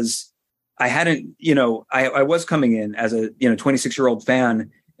 because I hadn't, I was coming in as a, 26-year-old fan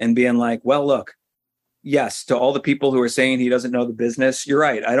and being like, well, look, yes, to all the people who are saying he doesn't know the business, you're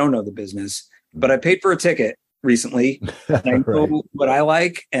right. I don't know the business, but I paid for a ticket recently. And I know what I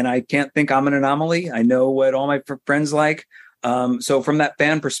like, and I can't think I'm an anomaly. I know what all my friends like. So from that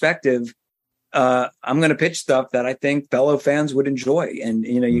fan perspective, I'm going to pitch stuff that I think fellow fans would enjoy. And,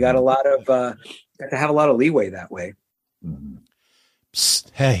 you got to have a lot of leeway that way. Psst,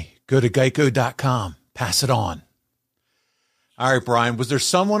 hey, go to geico.com. Pass it on. All right, Brian, was there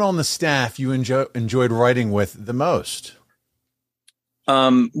someone on the staff you enjoyed writing with the most?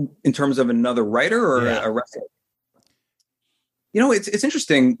 In terms of another writer or a wrestler? It's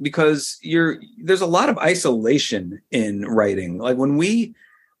interesting because there's a lot of isolation in writing. Like when we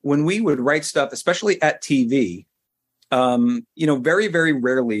would write stuff, especially at TV, very, very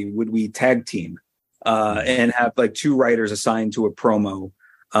rarely would we tag team and have like two writers assigned to a promo.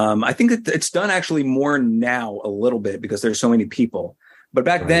 I think that it's done actually more now a little bit because there's so many people. But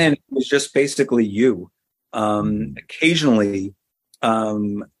back then it was just basically you. Occasionally,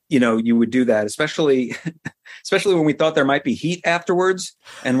 you would do that, especially when we thought there might be heat afterwards.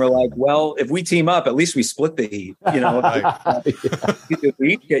 And we're like, well, if we team up, at least we split the heat. If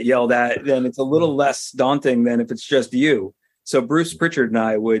we each get yelled at, then it's a little less daunting than if it's just you. So Bruce Pritchard and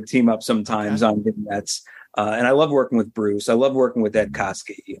I would team up sometimes on vignettes. And I love working with Bruce. I love working with Ed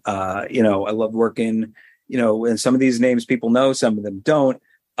Koski. I love working, and some of these names people know, some of them don't.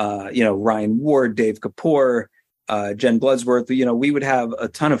 Ryan Ward, Dave Kapoor, Jen Bloodsworth. We would have a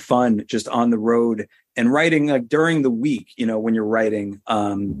ton of fun just on the road and writing, like during the week, when you're writing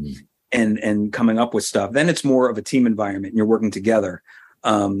and coming up with stuff. Then it's more of a team environment and you're working together.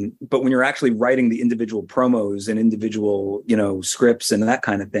 But when you're actually writing the individual promos and individual, scripts and that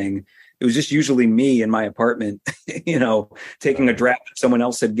kind of thing, it was just usually me in my apartment, taking a draft that someone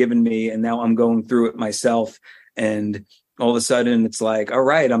else had given me. And now I'm going through it myself. And all of a sudden it's like, all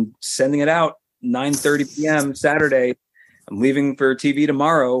right, I'm sending it out 9:30 p.m. Saturday. I'm leaving for TV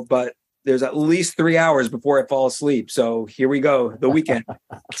tomorrow, but there's at least 3 hours before I fall asleep. So here we go. The weekend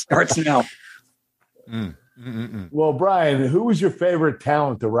starts now. Well, Brian, who was your favorite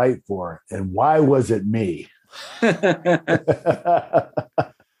talent to write for, and why was it me?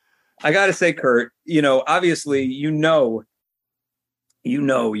 I got to say, Kurt, obviously, you're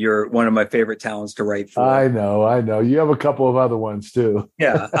one of my favorite talents to write for. I know. You have a couple of other ones too.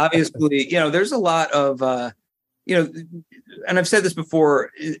 Yeah, obviously, there's a lot of, and I've said this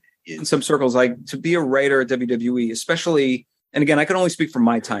before in some circles, like to be a writer at WWE, especially, and again, I can only speak from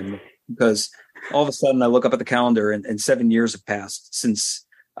my time because all of a sudden I look up at the calendar and 7 years have passed since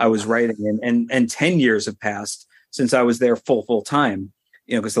I was writing and 10 years have passed since I was there full time.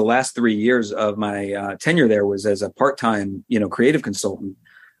 Because the last 3 years of my tenure there was as a part-time, creative consultant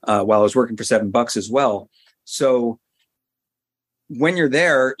while I was working for $7 as well. So when you're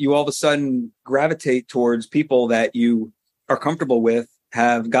there, you all of a sudden gravitate towards people that you are comfortable with,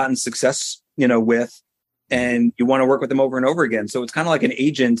 have gotten success, with, and you want to work with them over and over again. So it's kind of like an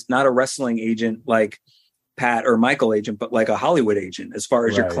agent, not a wrestling agent like Pat or Michael agent, but like a Hollywood agent as far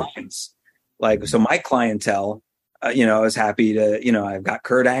as your clients. Like, so my clientele, I was happy to, I've got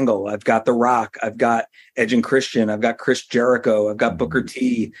Kurt Angle, I've got The Rock, I've got Edge and Christian, I've got Chris Jericho, I've got Booker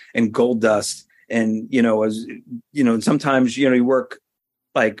T and Goldust. And, sometimes, you work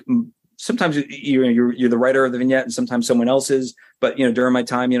like sometimes you're the writer of the vignette and sometimes someone else is. But, during my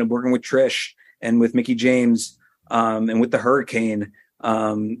time, working with Trish and with Mickey James and with the Hurricane, but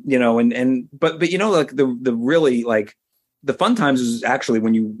like the really like the fun times is actually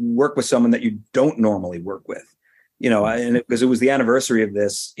when you work with someone that you don't normally work with. Because it was the anniversary of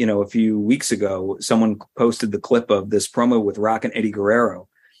this, a few weeks ago, someone posted the clip of this promo with Rock and Eddie Guerrero.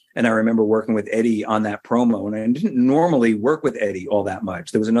 And I remember working with Eddie on that promo, and I didn't normally work with Eddie all that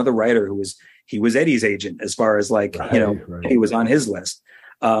much. There was another writer he was Eddie's agent as far as like, right. He was on his list.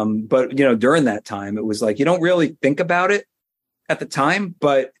 But during that time, it was like, you don't really think about it at the time,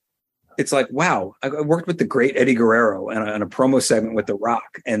 but it's like, wow, I worked with the great Eddie Guerrero on a promo segment with The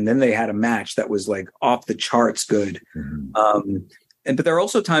Rock. And then they had a match that was like off the charts good. Mm-hmm. But there are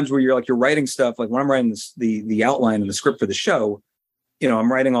also times where you're writing stuff, like when I'm writing the outline and the script for the show,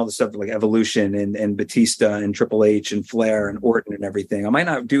 I'm writing all the stuff like Evolution and Batista and Triple H and Flair and Orton and everything. I might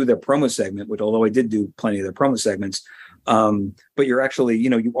not do their promo segment, although I did do plenty of their promo segments. But you're actually,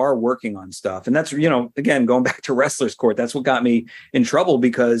 you are working on stuff. And that's, again, going back to Wrestler's Court, that's what got me in trouble,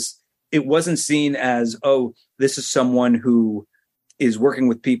 because it wasn't seen as, oh, this is someone who is working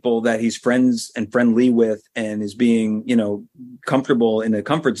with people that he's friends and friendly with and is being, comfortable in a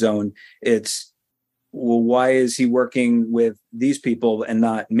comfort zone. It's, well, why is he working with these people and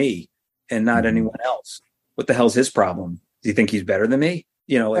not me and not anyone else? What the hell's his problem? Do you think he's better than me?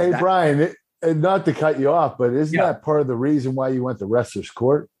 Hey, Brian, and not to cut you off, but isn't that part of the reason why you went to Wrestler's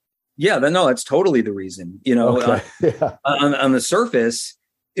Court? Yeah, no, that's totally the reason. Okay. On the surface,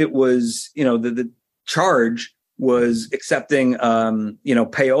 it was, the charge was accepting,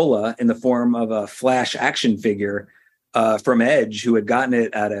 payola in the form of a Flash action figure from Edge, who had gotten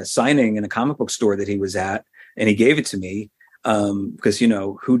it at a signing in a comic book store that he was at. And he gave it to me because,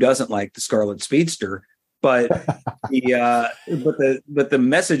 who doesn't like the Scarlet Speedster? But the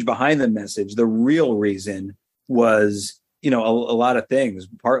message behind the message, the real reason was, a lot of things.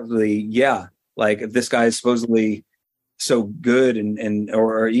 Partly, like if this guy is supposedly so good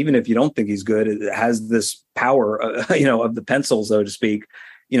or even if you don't think he's good, it has this power, of the pencil, so to speak,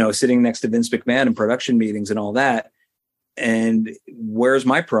 sitting next to Vince McMahon in production meetings and all that. And where's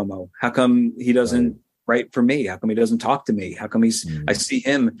my promo? How come he doesn't write for me? How come he doesn't talk to me? How come I see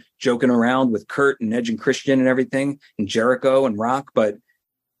him joking around with Kurt and Edge and Christian and everything and Jericho and Rock, but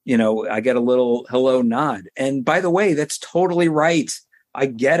I get a little hello nod. And by the way, that's totally right. I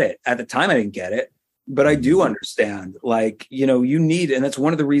get it. At the time, I didn't get it, but I do understand, you need, and that's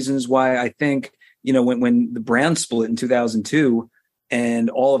one of the reasons why I think, when the brand split in 2002 and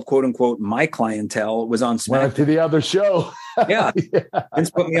all of quote unquote my clientele was on SmackDown. Went to the other show. Yeah.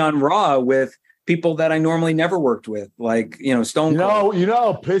 Vince put me on Raw with people that I normally never worked with, like, Stone Cold. You know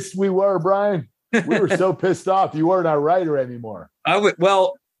how pissed we were, Brian. We were so pissed off you weren't our writer anymore.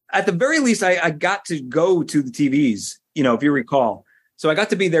 Well, at the very least, I got to go to the TVs, if you recall. So I got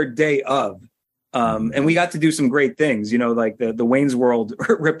to be there day of. And we got to do some great things, like the Wayne's World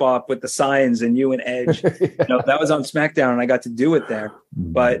ripoff with the signs and you and Edge. That was on SmackDown, and I got to do it there.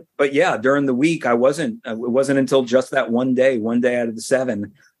 But yeah, during the week, it wasn't until just that one day out of the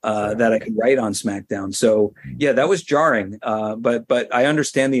 7 that I could write on SmackDown. So yeah, that was jarring. But I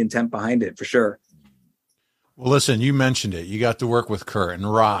understand the intent behind it for sure. Well, listen, you mentioned it. You got to work with Kurt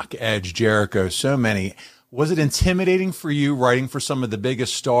and Rock, Edge, Jericho, so many. Was it intimidating for you writing for some of the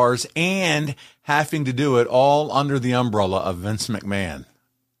biggest stars and having to do it all under the umbrella of Vince McMahon?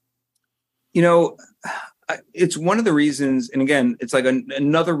 It's one of the reasons, and again, it's like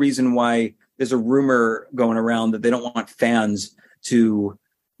another reason why there's a rumor going around that they don't want fans to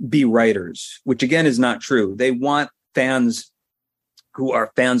be writers, which again is not true. They want fans who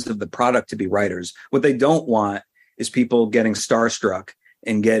are fans of the product to be writers. What they don't want is people getting starstruck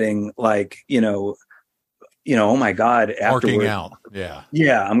and getting oh my God, working out. Yeah.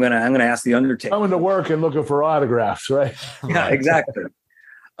 Yeah. I'm going to ask the Undertaker. Coming to work and looking for autographs, right? Yeah, exactly.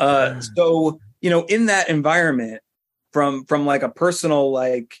 So, in that environment from like a personal,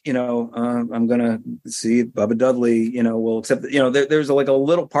 I'm going to see if Bubba Dudley, will accept that, there's like a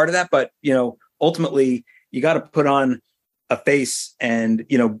little part of that, but, ultimately you got to put on a face and,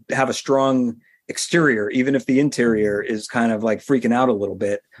 have a strong exterior, even if the interior is kind of like freaking out a little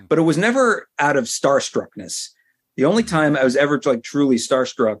bit. But it was never out of starstruckness. The only time I was ever truly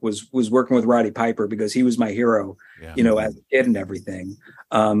starstruck was working with Roddy Piper, because he was my hero, as a kid and everything.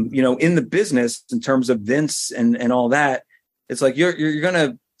 In the business, in terms of Vince and all that, it's like you're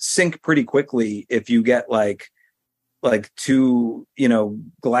gonna sink pretty quickly if you get like too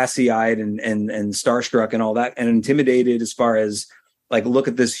glassy eyed and starstruck and all that, and intimidated as far as look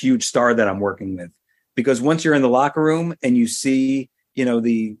at this huge star that I'm working with. Because once you're in the locker room and you see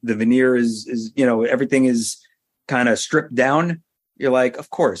the veneer is, everything is kind of stripped down. You're like, of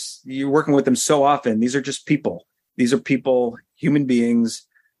course, you're working with them so often. These are just people. These are people, human beings,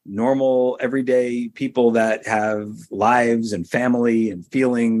 normal, everyday people that have lives and family and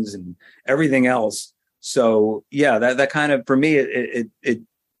feelings and everything else. So yeah, that kind of, for me, it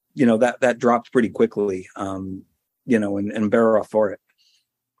that dropped pretty quickly, and better off for it.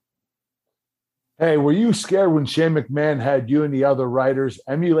 Hey, were you scared when Shane McMahon had you and the other writers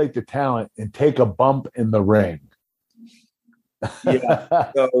emulate the talent and take a bump in the ring?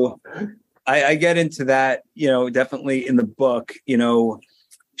 Yeah. So I get into that, definitely in the book.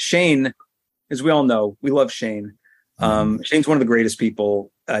 Shane, as we all know, we love Shane. Shane's one of the greatest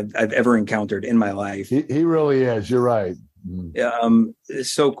people I've ever encountered in my life. He really is. You're right.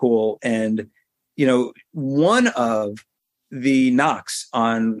 It's so cool. And, one of the knocks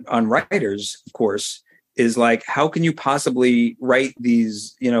on writers, of course, is like, how can you possibly write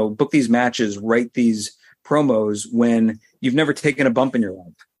these, book these matches, write these promos when you've never taken a bump in your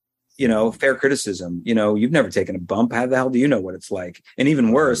life? Fair criticism. You've never taken a bump. How the hell do you know what it's like? And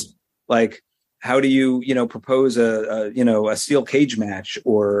even worse, like, how do you, propose a steel cage match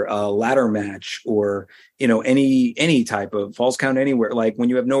or a ladder match or, any type of falls count anywhere, like when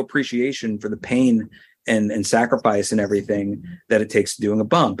you have no appreciation for the pain and sacrifice and everything that it takes to doing a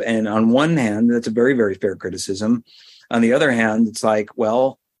bump. And on one hand, that's a very, very fair criticism. On the other hand, it's like,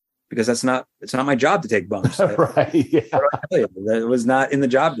 well, because it's not my job to take bumps. Right. Yeah. That was not in the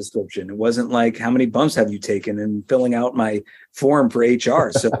job description. It wasn't like, how many bumps have you taken, and filling out my form for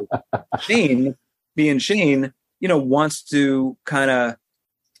HR. So Shane, being Shane, wants to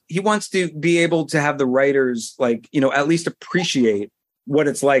be able to have the writers, like, at least appreciate what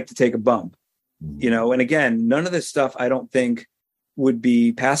it's like to take a bump, and again, none of this stuff I don't think would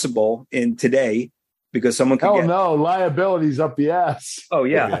be passable in today, because someone could no, liabilities up the ass. Oh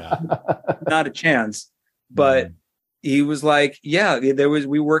yeah. Not a chance. But he was like, we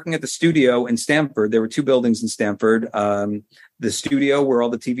were working at the studio in Stamford. There were two buildings in Stamford. The studio where all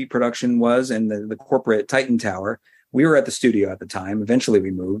the TV production was, and the corporate Titan Tower. We were at the studio at the time. Eventually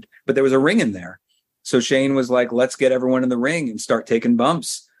we moved, but there was a ring in there. So Shane was like, let's get everyone in the ring and start taking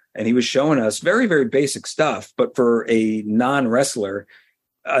bumps. And he was showing us very, very basic stuff, but for a non-wrestler,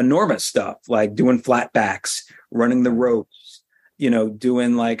 enormous stuff, like doing flat backs, running the ropes,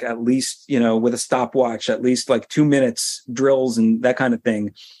 doing like at least, with a stopwatch, at least like 2 minutes drills and that kind of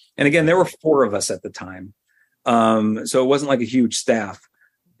thing. And again, there were 4 of us at the time. So it wasn't like a huge staff,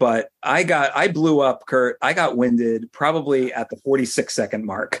 but I blew up, Kurt. I got winded probably at the 46-second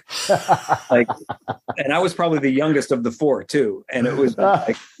mark. And I was probably the youngest of the 4 too. And it was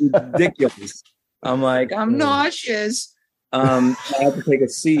like ridiculous. I'm like, I'm nauseous. I had to take a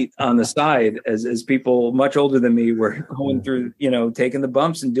seat on the side as people much older than me were going through, taking the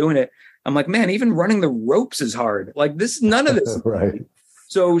bumps and doing it. I'm like, man, even running the ropes is hard. Like none of this. Right.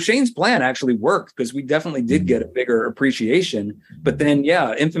 So Shane's plan actually worked, because we definitely did get a bigger appreciation. But then,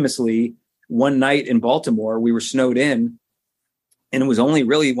 infamously, one night in Baltimore, we were snowed in, and it was only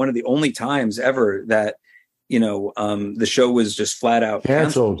really one of the only times ever that, the show was just flat out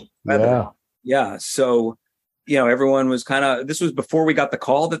canceled. Yeah. So, everyone was this was before we got the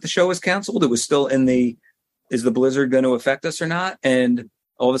call that the show was canceled. It was still is the blizzard going to affect us or not? And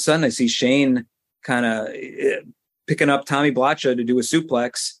all of a sudden I see Shane picking up Tommy Blacha to do a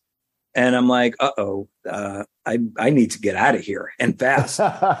suplex. And I'm like, I need to get out of here, and fast.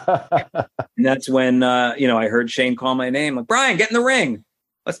 And that's when, I heard Shane call my name, like, Brian, get in the ring.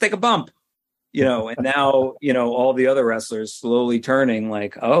 Let's take a bump, and now, all the other wrestlers slowly turning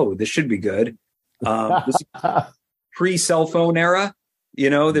like, oh, this should be good. This pre-cell phone era,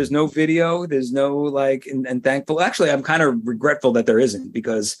 there's no video, there's no and thankful. Actually, I'm kind of regretful that there isn't,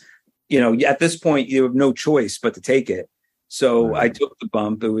 because, at this point you have no choice but to take it. So right. I took the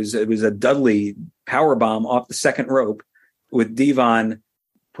bump. It was a Dudley power bomb off the second rope, with Devon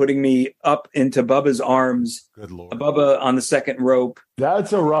putting me up into Bubba's arms. Good Lord. Bubba on the second rope.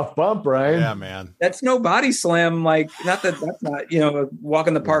 That's a rough bump, Brian. Yeah, man. That's no body slam. Not that that's not, a walk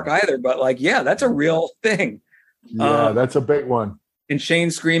in the park either, but that's a real thing. Yeah, that's a big one. And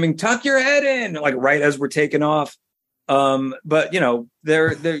Shane screaming, tuck your head in, right as we're taking off. But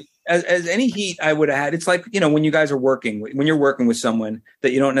there as any heat I would have had, it's like, when you guys are when you're working with someone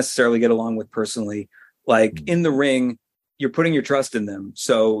that you don't necessarily get along with personally, in the ring, you're putting your trust in them.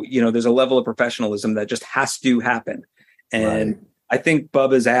 So, there's a level of professionalism that just has to happen. And right. I think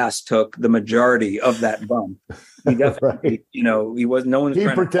Bubba's ass took the majority of that bump. He definitely, right. He was, no one. He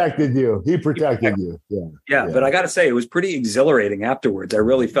protected you. He protected you. Yeah. But I got to say, it was pretty exhilarating afterwards. I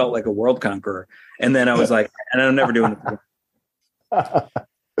really felt like a world conqueror. And then I was like, and I'm never doing it again.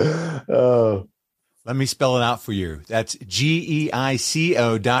 Oh. Let me spell it out for you. That's GEICO.com.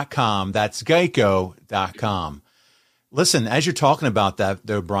 That's Geico.com. Listen, as you're talking about that,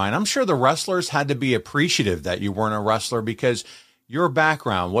 though, Brian, I'm sure the wrestlers had to be appreciative that you weren't a wrestler, because your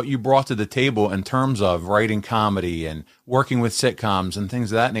background, what you brought to the table in terms of writing comedy and working with sitcoms and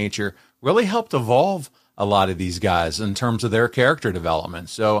things of that nature, really helped evolve a lot of these guys in terms of their character development.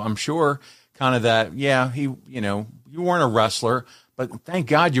 So I'm sure kind of that, you weren't a wrestler, but thank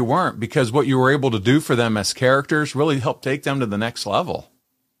God you weren't, because what you were able to do for them as characters really helped take them to the next level.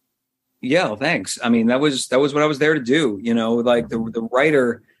 Yeah, well, thanks. I mean, that was what I was there to do. Like the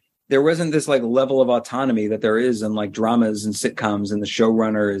writer, there wasn't this like level of autonomy that there is in like dramas and sitcoms, and the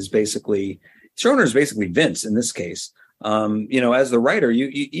showrunner is basically Vince in this case. As the writer, you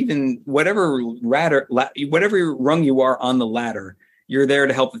even whatever rung you are on the ladder, you're there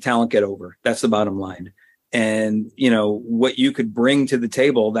to help the talent get over. That's the bottom line. And, what you could bring to the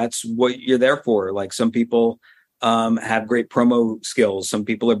table, that's what you're there for. Like some people have great promo skills. Some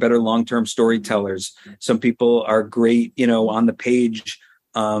people are better long-term storytellers. Some people are great, on the page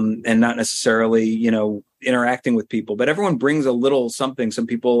and not necessarily, interacting with people. But everyone brings a little something. Some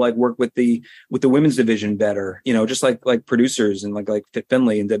people like work with the women's division better, just like producers and like Fit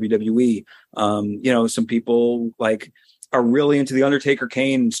Finlay in WWE. Some people like are really into the Undertaker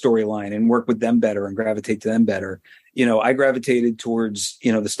Kane storyline and work with them better and gravitate to them better. I gravitated towards,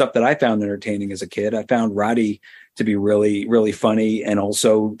 the stuff that I found entertaining as a kid. I found Roddy to be really, really funny, and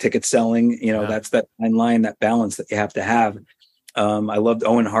also ticket selling. That's that fine line, that balance that you have to have. I loved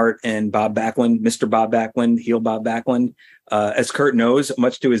Owen Hart and Bob Backlund, Mr. Bob Backlund, heel Bob Backlund. As Kurt knows,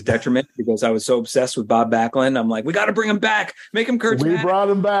 much to his detriment, because I was so obsessed with Bob Backlund. I'm like, we got to bring him back, make him Kurt's We back. brought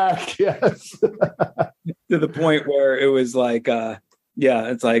him back, yes. To the point where it was like,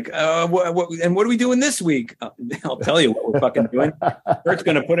 it's like, what are we doing this week? I'll tell you what we're fucking doing. Kurt's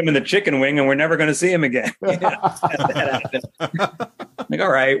going to put him in the chicken wing, and we're never going to see him again. Like,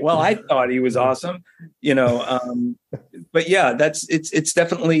 all right, well, I thought he was awesome, but yeah, it's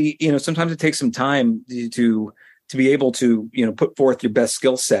definitely, sometimes it takes some time to be able to, put forth your best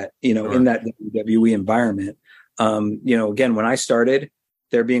skill set, in that WWE environment. Again, when I started,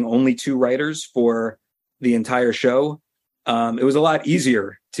 there being only 2 writers for the entire show, it was a lot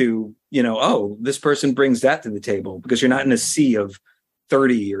easier to, this person brings that to the table, because you're not in a sea of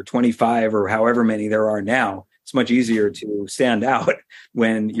 30 or 25 or however many there are now. It's much easier to stand out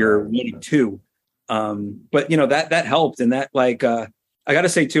when you're needing 2. But that helped. And that, like, I got to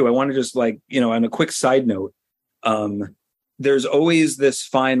say too, I want to just on a quick side note, there's always this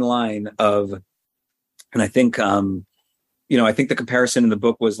fine line of, and I think, I think the comparison in the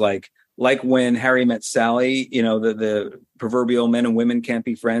book was like when Harry met Sally, the proverbial men and women can't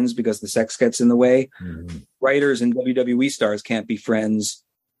be friends because the sex gets in the way. Mm-hmm. Writers and WWE stars can't be friends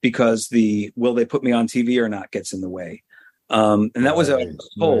because the will they put me on TV or not gets in the way. And that was what I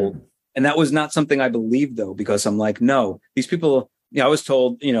was told. And that was not something I believed, though, because I'm like, no, these people, I was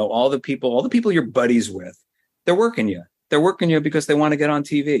told, all the people you're buddies with, they're working you. They're working you because they want to get on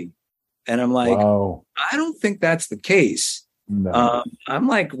TV. And I'm like, wow. I don't think that's the case. No. I'm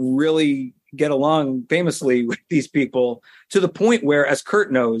like really get along famously with these people, to the point where, as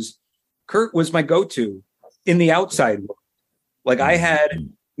Kurt knows, Kurt was my go-to in the outside world. Like, I had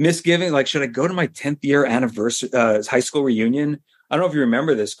misgiving, like, should I go to my 10th year anniversary high school reunion? I don't know if you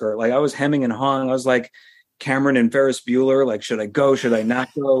remember this, Kurt. Like, I was hemming and hawing. I was like Cameron and Ferris Bueller. Like, should I go? Should I not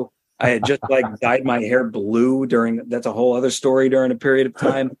go? I had just dyed my hair blue that's a whole other story during a period of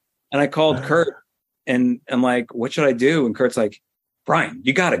time. And I called Kurt and I'm like, what should I do? And Kurt's like, Brian,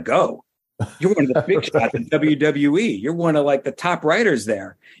 you got to go. You're one of the big shots in WWE. You're one of the top writers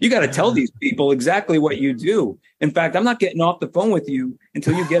there. You got to tell these people exactly what you do. In fact, I'm not getting off the phone with you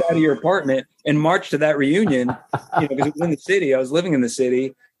until you get out of your apartment and march to that reunion. Because it was in the city. I was living in the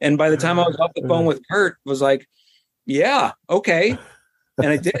city. And by the time I was off the phone with Kurt, it was like, yeah, okay. And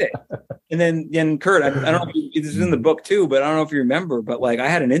I did it. And then Kurt, I don't know if this is in the book too, but I don't know if you remember, but I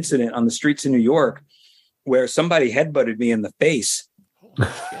had an incident on the streets in New York where somebody headbutted me in the face.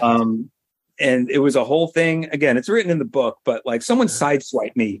 And it was a whole thing. Again, it's written in the book, but someone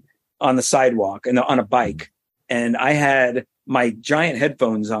sideswiped me on the sidewalk and on a bike. And I had my giant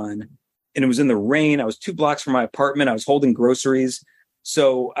headphones on, and it was in the rain. I was 2 blocks from my apartment. I was holding groceries.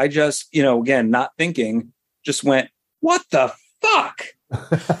 So I just, again, not thinking, just went, what the fuck?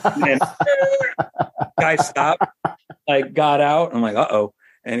 And guy stopped, got out. I'm like, uh-oh.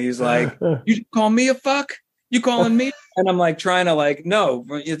 And he's like, you call me a fuck? You calling me? And I'm trying to no,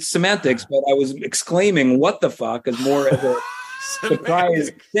 it's semantics, but I was exclaiming what the fuck as more as a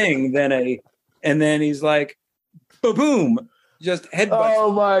surprise thing than and then he's like, boom. just headbutts.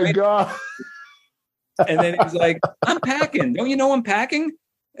 Oh my God. And then he's like, I'm packing. Don't you know I'm packing?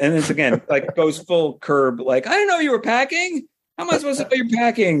 And it's again, like goes full curb. Like, I didn't know you were packing. How am I supposed to know you're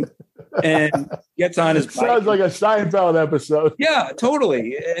packing? And gets on his bike. Sounds like a Seinfeld episode. Yeah,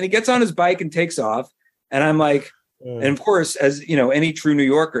 totally. And he gets on his bike and takes off. And I'm like, and of course, as you know, any true New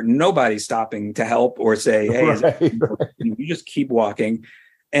Yorker, nobody's stopping to help or say, hey, Right. You just keep walking.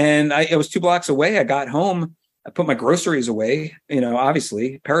 And it was 2 blocks away. I got home. I put my groceries away,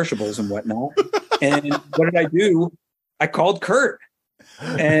 obviously perishables and whatnot. And what did I do? I called Kurt.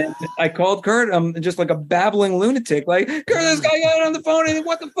 And I called Kurt. I'm just like a babbling lunatic. Like, Kurt, this guy got on the phone and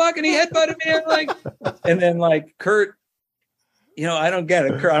what the fuck? And he headbutted me. I'm like, and then like Kurt, I don't get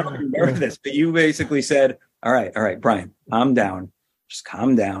it. Kurt, I don't remember this, but you basically said, all right, Brian, calm down. Just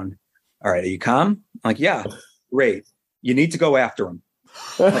calm down. All right. Are you calm? I'm like, yeah, great. You need to go after him.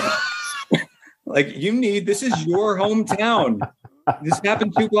 This is your hometown. This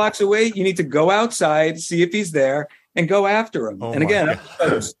happened 2 blocks away. You need to go outside, see if he's there, and go after him. And again, I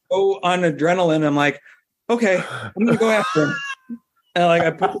was so on adrenaline. I'm like, okay, I'm going to go after him. And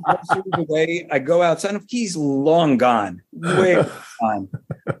I put the groceries away. I go outside. He's long gone, way gone.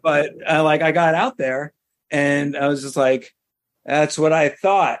 But I got out there, and I was just like, that's what I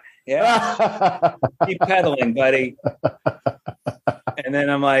thought. Yeah, keep pedaling, buddy. And then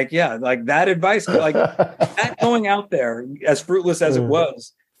I'm like, yeah, like that advice, like that going out there, as fruitless as it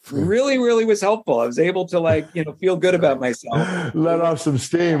was, really, really was helpful. I was able to feel good about myself. Let off some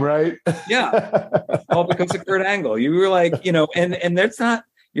steam, right? Yeah. All because of Kurt Angle. You were like, and that's not,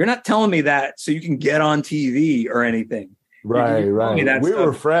 you're not telling me that so you can get on TV or anything. Right. We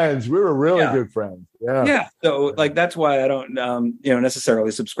were friends. We were really good friends. Yeah. Yeah. So that's why I don't,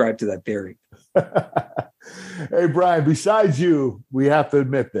 necessarily subscribe to that theory. Hey, Brian, besides you, we have to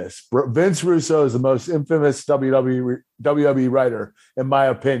admit this. Vince Russo is the most infamous WWE writer, in my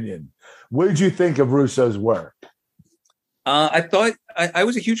opinion. What did you think of Russo's work? I thought I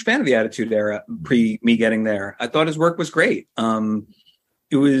was a huge fan of the Attitude Era pre me getting there. I thought his work was great.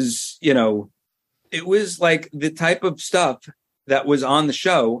 It was, it was like the type of stuff that was on the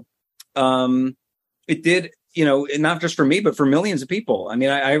show. It did, not just for me, but for millions of people. I mean,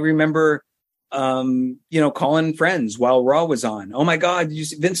 I remember, calling friends while Raw was on. Oh my God,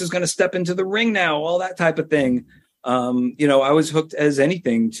 Vince is going to step into the ring now, all that type of thing. I was hooked as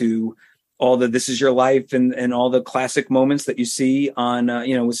anything to all the This Is Your Life and all the classic moments that you see on,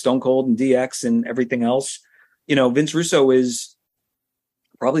 with Stone Cold and DX and everything else. Vince Russo is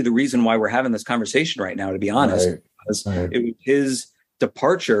probably the reason why we're having this conversation right now, to be honest. Right. Because it was his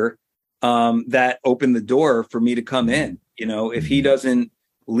departure that opened the door for me to come in. If he doesn't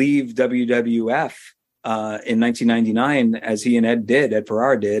leave WWF in 1999, as he and Ed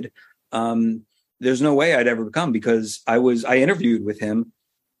Ferrara did, there's no way I'd ever come, because I interviewed with him.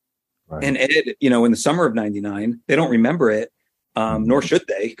 Right. And Ed, in the summer of 99, they don't remember it, nor should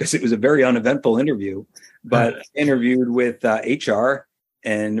they, because it was a very uneventful interview. But I interviewed with HR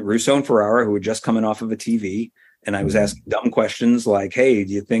and Russo and Ferrara, who were just coming off of a TV. And I was asking dumb questions like, hey,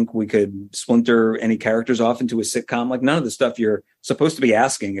 do you think we could splinter any characters off into a sitcom? Like none of the stuff you're supposed to be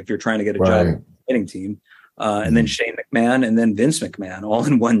asking if you're trying to get a job in the writing team. And then Shane McMahon and then Vince McMahon all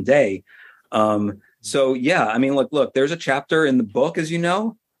in one day. So, yeah, I mean, look, there's a chapter in the book, as you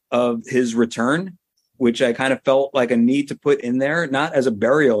know, of his return, which I kind of felt like a need to put in there, not as a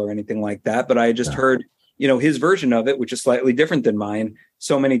burial or anything like that. But I just heard, his version of it, which is slightly different than mine,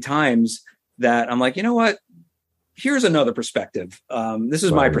 so many times that I'm like, you know what? Here's another perspective. This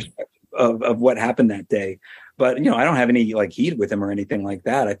is my perspective of what happened that day. But, I don't have any heat with him or anything like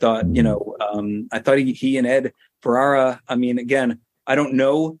that. I thought, I thought he and Ed Ferrara, I mean, again, I don't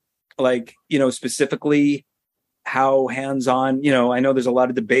know, specifically how hands-on, I know there's a lot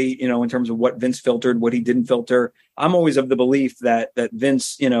of debate, in terms of what Vince filtered, what he didn't filter. I'm always of the belief that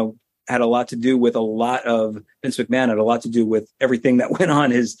Vince, had a lot to do with Vince McMahon had a lot to do with everything that went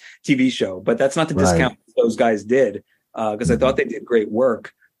on his TV show. But that's not to discount what those guys did, because I thought they did great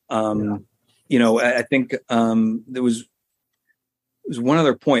work. I think there was one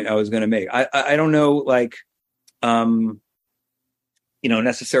other point I was going to make. I don't know,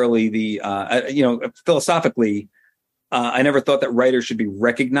 necessarily philosophically, I never thought that writers should be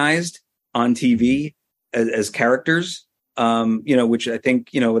recognized on TV as characters. Which I think,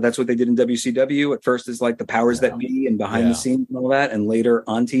 that's what they did in WCW at first, is the powers that be and behind the scenes and all that. And later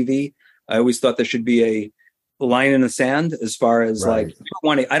on TV, I always thought there should be a line in the sand as far as I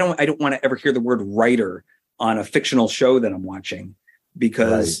don't want to ever hear the word writer on a fictional show that I'm watching,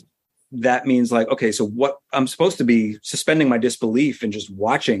 because that means okay, so what I'm supposed to be suspending my disbelief and just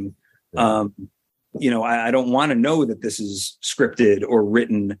watching, I don't want to know that this is scripted or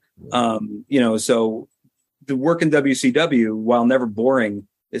written. So the work in WCW, while never boring,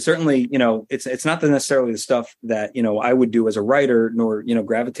 is certainly, it's not necessarily the stuff that, I would do as a writer, nor,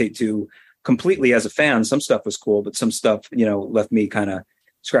 gravitate to completely as a fan. Some stuff was cool, but some stuff, left me kind of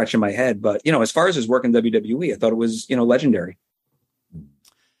scratching my head. But, as far as his work in WWE, I thought it was, legendary.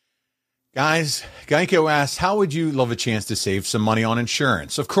 Guys, Geico asks, how would you love a chance to save some money on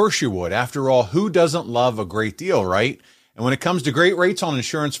insurance? Of course you would. After all, who doesn't love a great deal, right? And when it comes to great rates on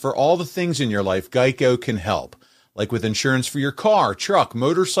insurance for all the things in your life, Geico can help. Like with insurance for your car, truck,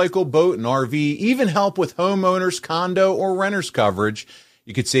 motorcycle, boat, and RV, even help with homeowners, condo, or renters coverage.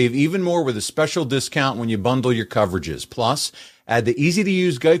 You could save even more with a special discount when you bundle your coverages. Plus, add the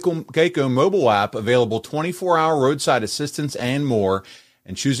easy-to-use Geico mobile app, available 24-hour roadside assistance and more.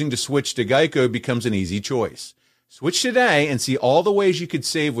 And choosing to switch to Geico becomes an easy choice. Switch today and see all the ways you could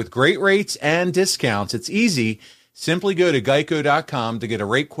save with great rates and discounts. It's easy. Simply go to geico.com to get a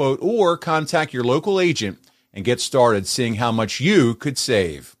rate quote or contact your local agent and get started seeing how much you could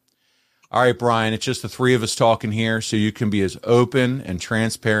save. All right, Brian, it's just the three of us talking here, so you can be as open and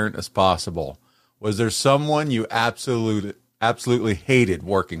transparent as possible. Was there someone you absolutely hated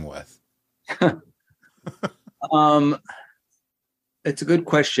working with? It's a good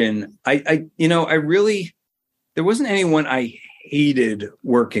question. I really, there wasn't anyone I hated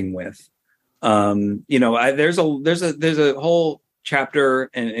working with. There's a whole chapter,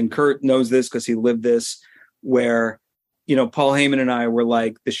 and Kurt knows this because he lived this, where, Paul Heyman and I were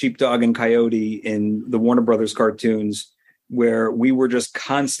like the sheepdog and coyote in the Warner Brothers cartoons, where we were just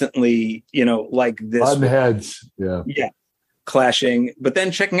constantly, like this. On heads. Yeah. Yeah. Clashing, but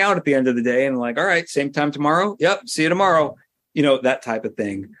then checking out at the end of the day and like, all right, same time tomorrow. Yep. See you tomorrow. That type of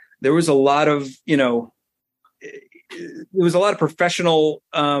thing. There was a lot of, professional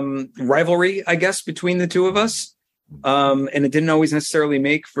rivalry, I guess, between the two of us. And it didn't always necessarily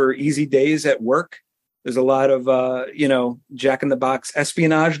make for easy days at work. There's a lot of, Jack in the Box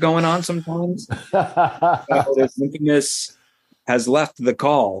espionage going on sometimes. This infamous has left the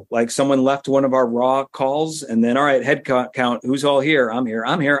call. Like someone left one of our Raw calls and then, all right, head count. Who's all here? I'm here.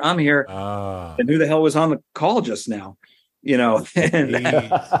 And who the hell was on the call just now? And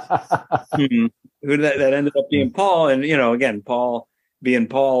who that ended up being Paul. And, again, Paul being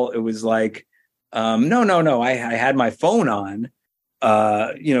Paul, it was like, no. I had my phone on,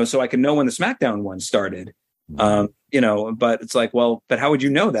 so I could know when the SmackDown one started, but it's like, well, but how would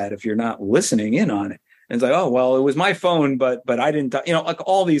you know that if you're not listening in on it? And it's like, oh, well, it was my phone, but I didn't, like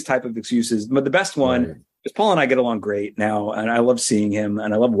all these type of excuses. But the best one is Paul and I get along great now. And I love seeing him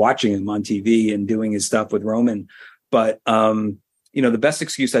and I love watching him on TV and doing his stuff with Roman. But, the best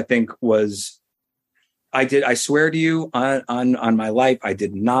excuse I think was I swear to you on my life, I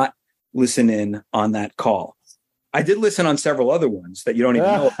did not listen in on that call. I did listen on several other ones that you don't even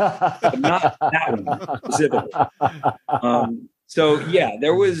know, but not that one specifically. So yeah,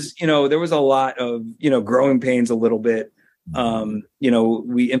 there was a lot of, growing pains a little bit.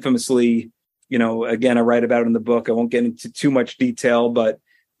 We infamously, again, I write about it in the book. I won't get into too much detail, but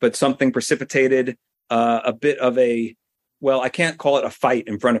something precipitated a bit of I can't call it a fight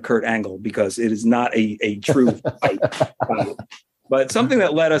in front of Kurt Angle because it is not a true fight, but something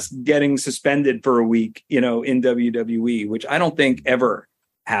that led us getting suspended for a week, in WWE, which I don't think ever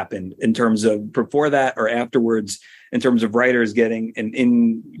happened in terms of before that or afterwards, in terms of writers getting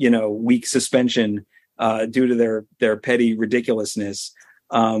an week suspension due to their petty ridiculousness.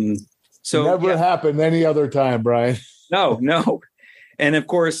 So never happened any other time, Brian. No. And of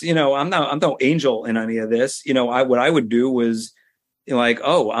course, I'm no angel in any of this. What I would do was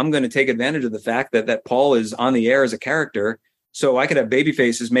I'm going to take advantage of the fact that Paul is on the air as a character. So I could have baby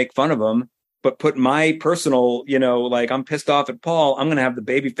faces make fun of him, but put my personal, I'm pissed off at Paul. I'm going to have the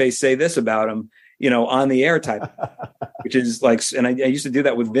baby face say this about him, on the air type, which is like, and I used to do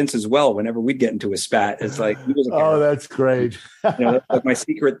that with Vince as well. Whenever we'd get into a spat, it's like, he was a oh, that's great. That's like my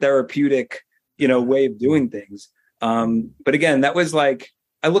secret therapeutic, way of doing things. But again, that was like,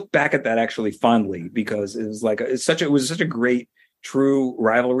 I look back at that actually fondly because it was like, it was such a great, true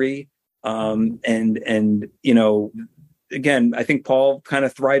rivalry. Again, I think Paul kind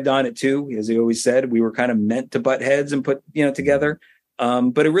of thrived on it too. As he always said, we were kind of meant to butt heads and put, together.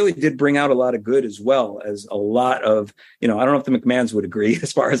 But it really did bring out a lot of good as well as a lot of, I don't know if the McMahons would agree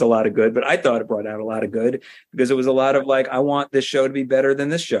as far as a lot of good, but I thought it brought out a lot of good because it was a lot of like, I want this show to be better than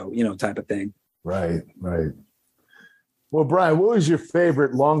this show, type of thing. Right. Well, Brian, what was your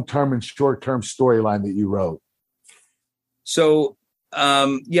favorite long-term and short-term storyline that you wrote? So,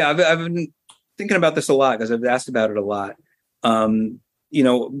 I've been thinking about this a lot because I've asked about it a lot.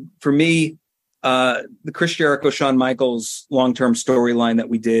 For me, the Chris Jericho, Shawn Michaels long-term storyline that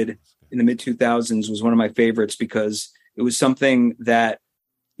we did in the mid 2000s was one of my favorites because it was something that,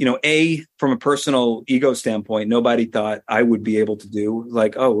 from a personal ego standpoint, nobody thought I would be able to do.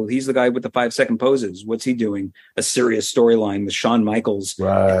 Like, oh, well, he's the guy with the 5-second poses. What's he doing? A serious storyline with Shawn Michaels,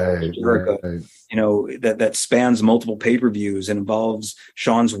 right? That spans multiple pay-per-views and involves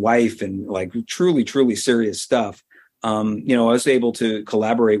Shawn's wife and like truly, truly serious stuff. I was able to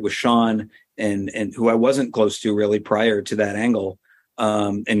collaborate with Shawn and who I wasn't close to really prior to that angle,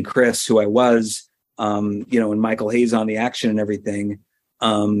 and Chris, who I was, and Michael Hayes on the action and everything.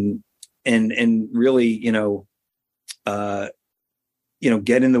 And really,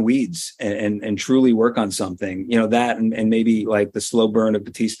 get in the weeds and truly work on something, that and maybe like the slow burn of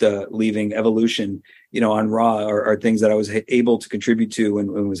Batista leaving Evolution, on Raw are things that I was able to contribute to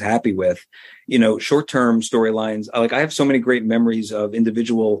and was happy with, short-term storylines. Like I have so many great memories of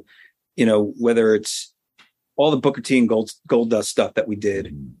individual, whether it's all the Booker T and Goldust stuff that we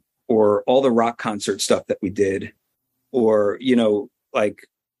did, or all the Rock concert stuff that we did, or,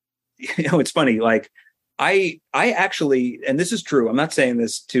 it's funny, like I actually, and this is true, I'm not saying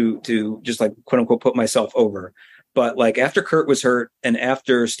this to just like quote unquote put myself over, but like after Kurt was hurt and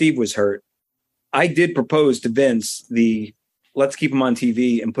after Steve was hurt, I did propose to Vince let's keep him on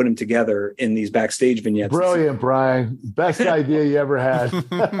TV and put him together in these backstage vignettes. Brilliant, Brian. Best idea you ever had.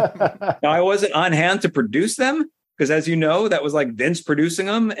 Now, I wasn't on hand to produce them because, as you know, that was like Vince producing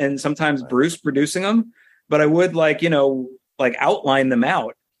them and sometimes Bruce producing them. But I would outline them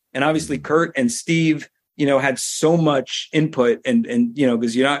out. And obviously Kurt and Steve, had so much input and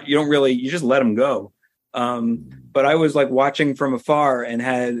because you just let them go. But I was like watching from afar and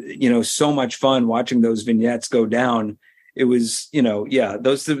had, so much fun watching those vignettes go down. It was,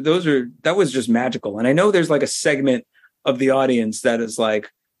 that was just magical. And I know there's like a segment of the audience that is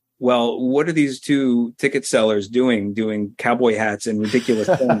like, well, what are these two ticket sellers doing cowboy hats and ridiculous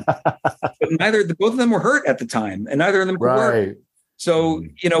things? But both of them were hurt at the time and neither of them could work. So,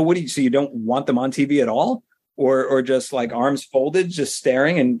 so you don't want them on TV at all? Or just like arms folded, just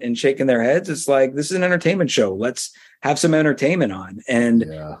staring and shaking their heads. It's like, this is an entertainment show. Let's have some entertainment on. And,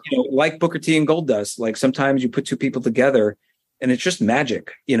 like Booker T and Goldust, like sometimes you put two people together and it's just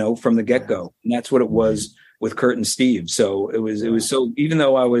magic, from the get-go. And that's what it was with Kurt and Steve. So it was so, even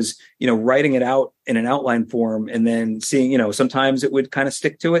though I was, writing it out in an outline form and then seeing, sometimes it would kind of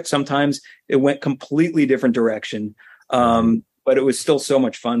stick to it. Sometimes it went completely different direction. But it was still so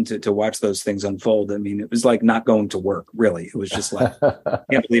much fun to watch those things unfold. I mean, it was like not going to work, really. It was just like, I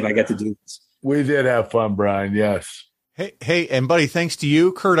can't believe I get to do this. We did have fun, Brian. Yes. Hey, and buddy, thanks to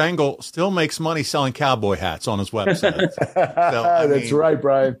you, Kurt Angle still makes money selling cowboy hats on his website. That's right,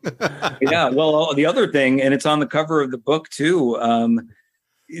 Brian. Yeah. Well, the other thing, and it's on the cover of the book too,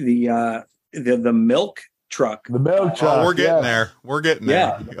 the milk truck. The milk truck. Oh, we're getting there. We're getting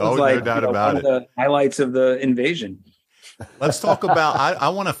there. Yeah. Oh, no doubt about it. The highlights of the invasion. Let's talk about, I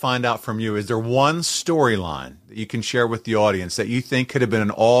want to find out from you, is there one storyline that you can share with the audience that you think could have been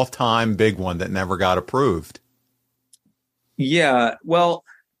an all-time big one that never got approved? Yeah, well,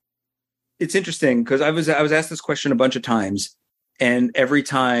 it's interesting because I was asked this question a bunch of times, and every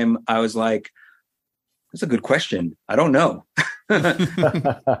time I was like, that's a good question. I don't know.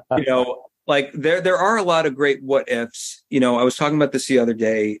 Like there are a lot of great what ifs. I was talking about this the other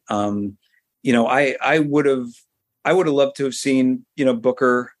day. I would have loved to have seen,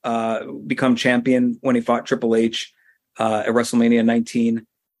 Booker become champion when he fought Triple H at WrestleMania 19.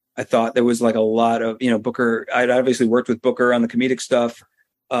 I thought there was like a lot of, Booker. I'd obviously worked with Booker on the comedic stuff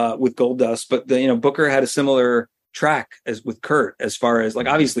with Goldust, but Booker had a similar track as with Kurt, as far as like,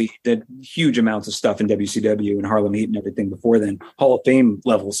 obviously he did huge amounts of stuff in WCW and Harlem Heat and everything before then, Hall of Fame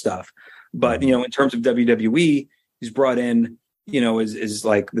level stuff. But, in terms of WWE, he's brought in, is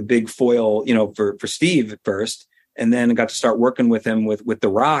like the big foil, for Steve at first. And then got to start working with him with The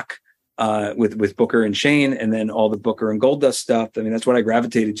Rock, with Booker and Shane, and then all the Booker and Goldust stuff. I mean, that's what I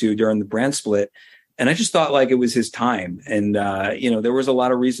gravitated to during the brand split. And I just thought like it was his time. And, there was a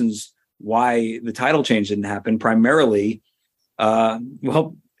lot of reasons why the title change didn't happen, primarily,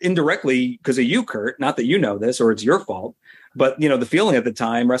 indirectly because of you, Kurt, not that you know this or it's your fault. But, the feeling at the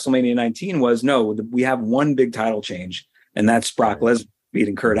time, WrestleMania 19 was, no, we have one big title change, and that's Brock Lesnar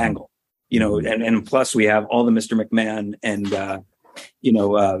beating Kurt Angle. And plus we have all the Mr. McMahon and,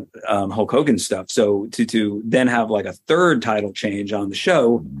 Hulk Hogan stuff. So to then have like a third title change on the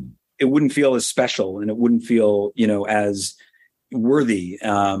show, it wouldn't feel as special and it wouldn't feel, as worthy.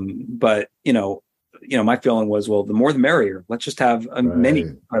 But my feeling was, well, the more the merrier. Let's just have many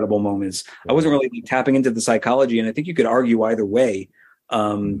incredible moments. I wasn't really tapping into the psychology, and I think you could argue either way.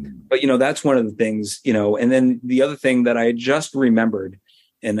 But, that's one of the things, and then the other thing that I had just remembered,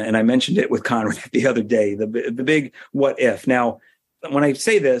 and I mentioned it with Conrad the other day, the big what if. Now, when I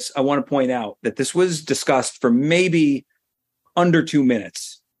say this, I want to point out that this was discussed for maybe under 2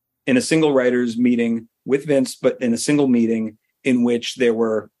 minutes in a single writers meeting with Vince, but in a single meeting in which there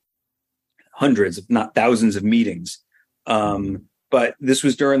were hundreds, if not thousands of meetings. But this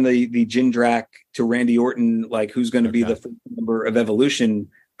was during the Jindrak to Randy Orton, like who's going to be the first member of Evolution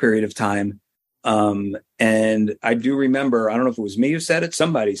period of time. And I do remember, I don't know if it was me who said it,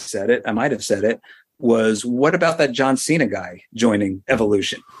 somebody said it, I might have said it, was what about that John Cena guy joining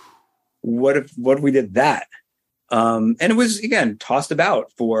Evolution? What if we did that? And it was, again, tossed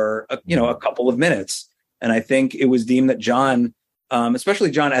about for, a couple of minutes. And I think it was deemed that John,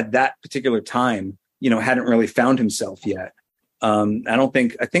 especially John at that particular time, hadn't really found himself yet.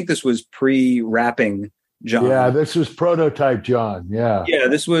 I think this was pre-wrapping John. Yeah, this was prototype John. Yeah. Yeah,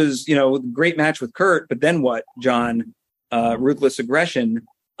 this was, great match with Kurt, but then what, John? Ruthless aggression.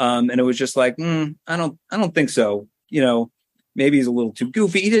 And it was just like, I don't think so. Maybe he's a little too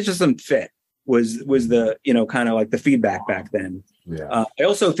goofy. He just doesn't fit was the, kind of like the feedback back then. Yeah. I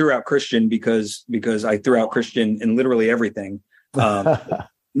also threw out Christian because I threw out Christian in literally everything.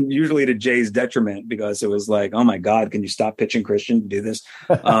 Usually to Jay's detriment, because it was like, oh my God, can you stop pitching Christian to do this?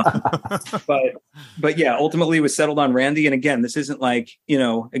 But yeah, ultimately it was settled on Randy. And again, this isn't like,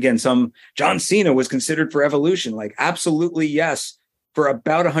 some John Cena was considered for Evolution. Like, absolutely. Yes. For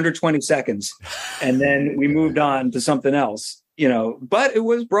about 120 seconds. And then we moved on to something else, but it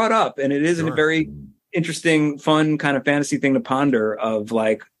was brought up, and it is a very interesting, fun kind of fantasy thing to ponder of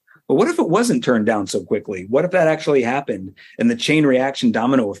like, well, what if it wasn't turned down so quickly? What if that actually happened? And the chain reaction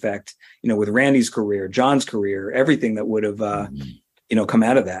domino effect, with Randy's career, John's career, everything that would have, come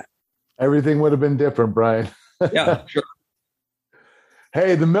out of that. Everything would have been different, Brian. Yeah, sure.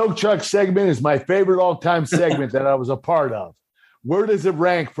 Hey, the Milk Truck segment is my favorite all-time segment that I was a part of. Where does it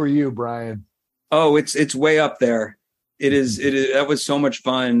rank for you, Brian? Oh, it's way up there. It is. That was so much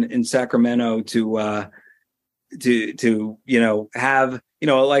fun in Sacramento to have,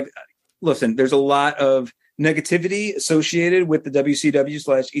 like, listen, there's a lot of negativity associated with the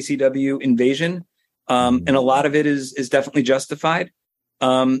WCW/ECW invasion. And a lot of it is definitely justified.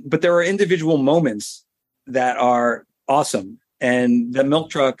 But there are individual moments that are awesome. And the Milk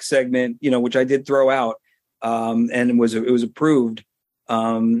Truck segment, which I did throw out, and it was approved,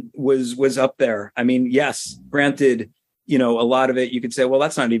 was up there. I mean, yes, granted, a lot of it you could say, well,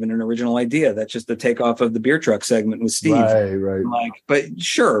 that's not even an original idea. That's just the takeoff of the beer truck segment with Steve. Right. Like, but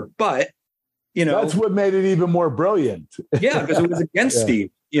sure. But, that's what made it even more brilliant. Yeah. Because it was against Steve,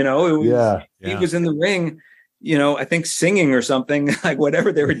 it was, he was in the ring, I think singing or something, like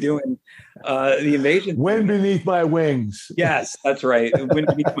whatever they were doing, the invasion. Wind beneath my wings. Yes, that's right. Wind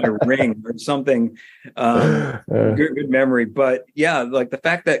beneath my ring or something. Good memory. But yeah, like the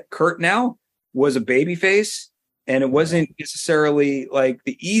fact that Kurt now was a babyface, and it wasn't necessarily like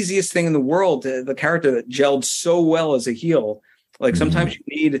the easiest thing in the world, the character that gelled so well as a heel. Like sometimes you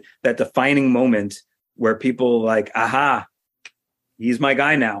need that defining moment where people like, aha, he's my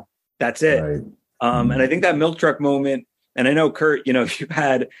guy now. That's it. Right. And I think that Milk Truck moment, and I know Kurt, you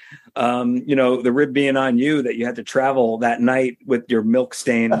had, the rib being on you that you had to travel that night with your milk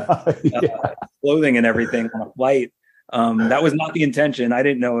stain clothing and everything on a flight. That was not the intention. I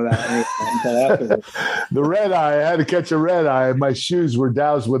didn't know that until afterwards. The red eye, I had to catch a red eye, and my shoes were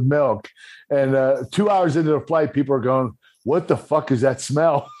doused with milk. And 2 hours into the flight, people are going, what the fuck is that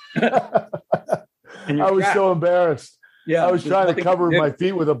smell? I was so embarrassed. Yeah, I was trying to cover my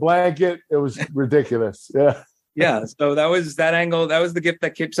feet with a blanket. It was ridiculous. Yeah. Yeah. So that was that angle. That was the gift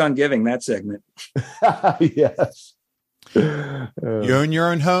that keeps on giving, that segment. Yes. You own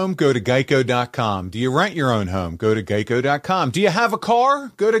your own home? Go to geico.com. Do you rent your own home? Go to geico.com. Do you have a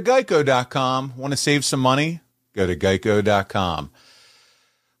car? Go to geico.com. Want to save some money? Go to geico.com.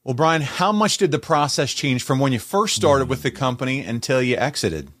 Well, Brian, how much did the process change from when you first started with the company until you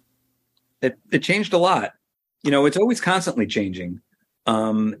exited? It changed a lot. It's always constantly changing.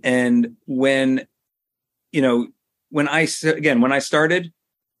 And when I started,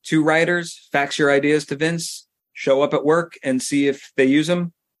 2 writers, fax your ideas to Vince, show up at work and see if they use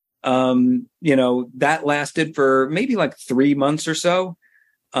them. That lasted for maybe like 3 months or so.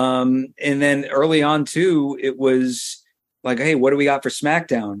 And then early on too, it was like, hey, what do we got for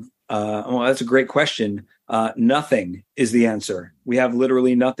SmackDown? Well, that's a great question. Nothing is the answer. We have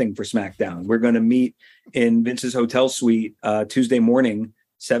literally nothing for SmackDown. We're going to meet in Vince's hotel suite Tuesday morning,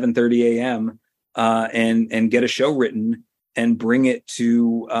 7:30 a.m. And get a show written and bring it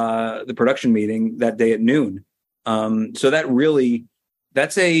to the production meeting that day at noon. So that really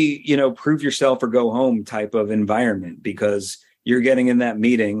that's a, prove yourself or go home type of environment, because you're getting in that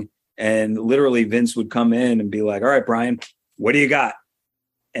meeting and literally Vince would come in and be like, all right, Brian, what do you got?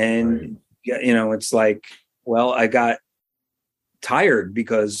 And, it's like, well, I got tired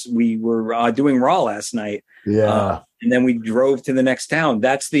because we were doing Raw last night. Yeah. And then we drove to the next town.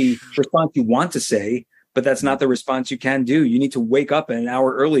 That's the response you want to say, but that's not the response you can do. You need to wake up an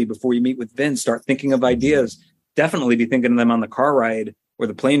hour early before you meet with Vince, start thinking of ideas, definitely be thinking of them on the car ride or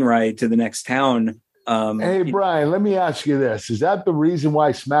the plane ride to the next town. Hey, Brian, let me ask you this. Is that the reason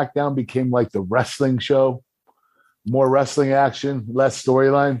why SmackDown became like the wrestling show? More wrestling action, less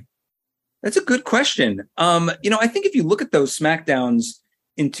storyline? That's a good question. I think if you look at those SmackDowns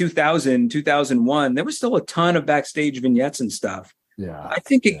in 2000, 2001, there was still a ton of backstage vignettes and stuff. Yeah. I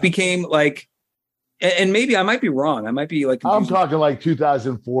think it became like, and maybe I might be wrong. I might be like, I'm talking like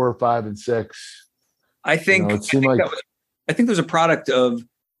 2004, 5, and 6. I think there's a product of,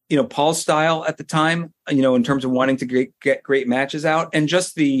 Paul's style at the time, in terms of wanting to get great matches out, and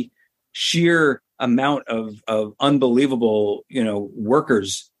just the sheer amount of unbelievable,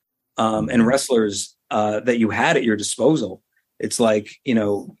 workers and wrestlers that you had at your disposal. It's like,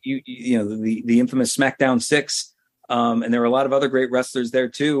 the infamous SmackDown 6, and there were a lot of other great wrestlers there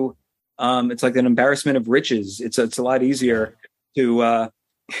too. It's like an embarrassment of riches. It's a lot easier to,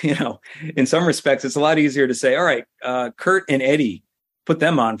 in some respects, it's a lot easier to say, all right, Kurt and Eddie, put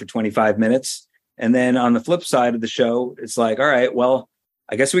them on for 25 minutes. And then on the flip side of the show, it's like, all right, well,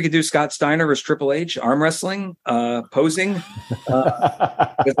 I guess we could do Scott Steiner versus Triple H, arm wrestling, posing,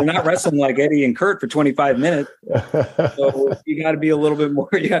 because they're not wrestling like Eddie and Kurt for 25 minutes. So you got to be a little bit more,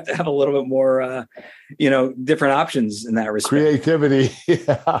 you have to have a little bit more, different options in that respect. Creativity.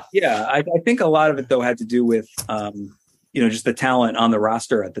 Yeah. I think a lot of it though had to do with, just the talent on the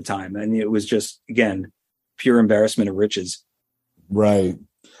roster at the time. And it was just, again, pure embarrassment of riches. Right.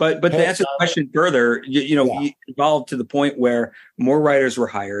 But to answer the question further, it evolved to the point where more writers were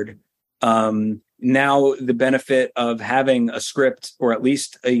hired. Now the benefit of having a script, or at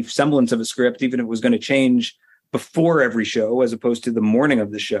least a semblance of a script, even if it was going to change before every show, as opposed to the morning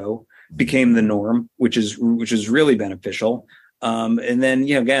of the show, became the norm, which is really beneficial. And then,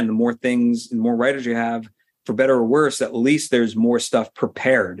 again, the more things and more writers you have, for better or worse, at least there's more stuff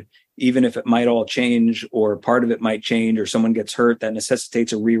prepared. Even if it might all change, or part of it might change, or someone gets hurt that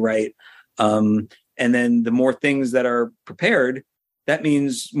necessitates a rewrite. And then the more things that are prepared, that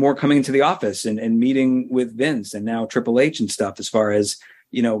means more coming into the office and meeting with Vince and now Triple H and stuff, as far as,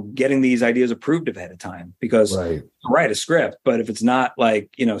 getting these ideas approved ahead of time, because write a script, but if it's not like,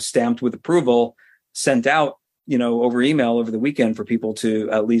 stamped with approval, sent out, over email over the weekend for people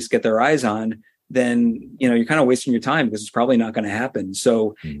to at least get their eyes on, then, you're kind of wasting your time, because it's probably not going to happen.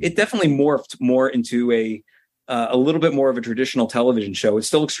 So it definitely morphed more into a little bit more of a traditional television show. It's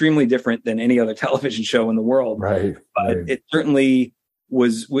still extremely different than any other television show in the world. Right. But it certainly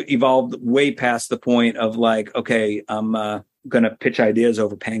evolved way past the point of like, okay, I'm going to pitch ideas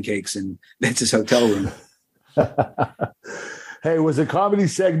over pancakes in Vince's hotel room. Hey, was a comedy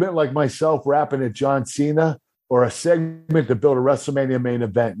segment like myself rapping at John Cena, or a segment to build a WrestleMania main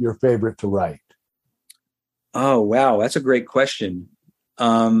event your favorite to write? Oh, wow. That's a great question.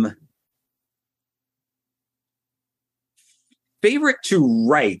 Favorite to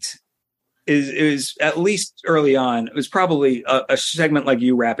write is at least early on, it was probably a segment like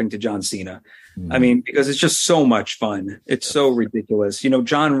you rapping to John Cena. I mean, because it's just so much fun. It's so ridiculous.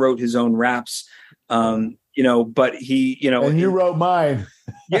 John wrote his own raps, but he, and you wrote mine.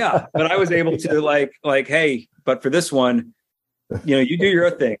 Yeah. But I was able to like, hey, but for this one, you do your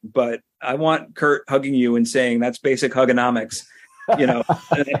thing, but I want Kurt hugging you and saying that's basic hugonomics, that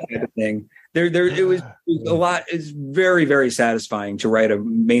kind of thing. It was a lot. It's very, very satisfying to write a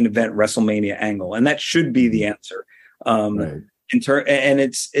main event WrestleMania angle, and that should be the answer. Right.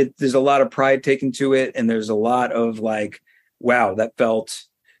 There's a lot of pride taken to it, and there's a lot of like, wow, that felt,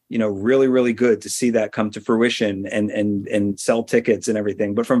 really, really good to see that come to fruition and sell tickets and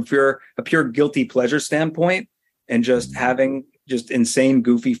everything. But from a pure guilty pleasure standpoint, and just having just insane,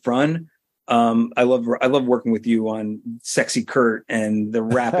 goofy fun. I love working with you on Sexy Kurt and the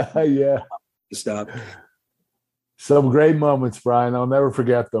rap. Yeah. Stuff. Some great moments, Brian. I'll never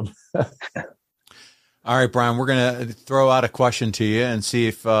forget them. All right, Brian, we're going to throw out a question to you and see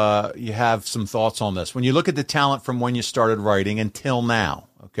if you have some thoughts on this. When you look at the talent from when you started writing until now,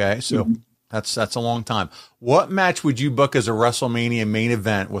 okay, so that's a long time. What match would you book as a WrestleMania main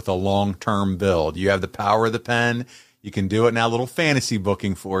event with a long-term build? You have the power of the pen. You can do it now. A little fantasy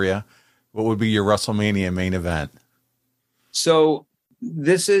booking for you. What would be your WrestleMania main event? So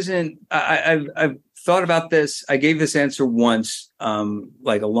this isn't. I've thought about this. I gave this answer once,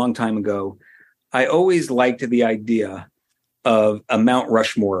 like a long time ago. I always liked the idea of a Mount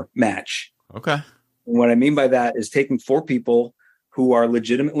Rushmore match. Okay. And what I mean by that is taking 4 people who are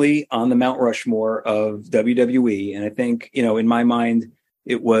legitimately on the Mount Rushmore of WWE. And I think, in my mind,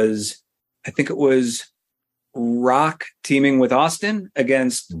 it was Rock teaming with Austin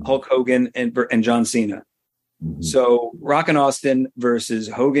against Hulk Hogan and John Cena. Mm-hmm. So Rock and Austin versus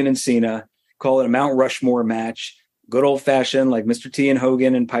Hogan and Cena, call it a Mount Rushmore match. Good old fashioned, like Mr. T and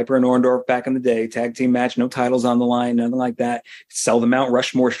Hogan and Piper and Orndorff back in the day, tag team match, no titles on the line, nothing like that. Sell the Mount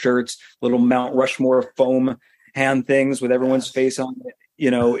Rushmore shirts, little Mount Rushmore foam hand things with everyone's face on it.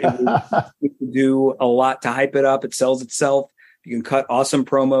 It would do a lot to hype it up. It sells itself. You can cut awesome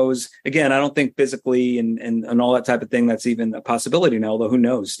promos. Again, I don't think physically and all that type of thing that's even a possibility now, although who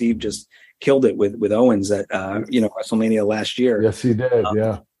knows? Steve just killed it with Owens at WrestleMania last year. Yes, he did.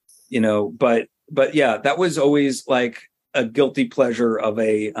 Yeah. But yeah, that was always like a guilty pleasure of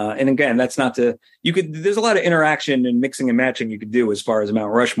and again, that's not there's a lot of interaction and mixing and matching you could do as far as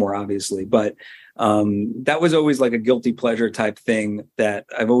Mount Rushmore, obviously, but that was always like a guilty pleasure type thing that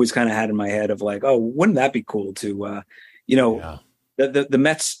I've always kind of had in my head of like, oh, wouldn't that be cool to, the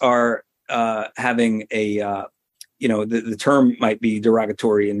Mets are having the term might be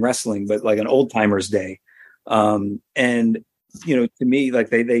derogatory in wrestling, but like an old timers day. And to me, like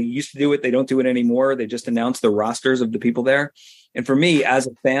they used to do it. They don't do it anymore. They just announce the rosters of the people there. And for me as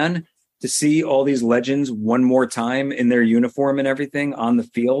a fan, to see all these legends one more time in their uniform and everything on the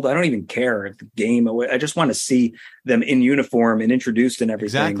field, I don't even care if the game, I just want to see them in uniform and introduced and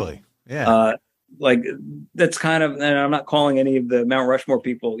everything. Exactly. Yeah. Like that's kind of, and I'm not calling any of the Mount Rushmore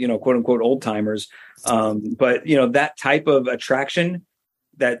people, quote unquote, old timers. But that type of attraction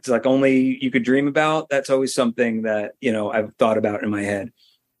that's like only you could dream about. That's always something that, I've thought about in my head.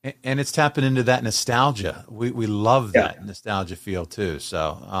 And it's tapping into that nostalgia. We love that nostalgia feel too.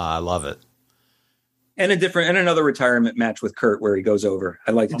 So I love it. And another retirement match with Kurt where he goes over.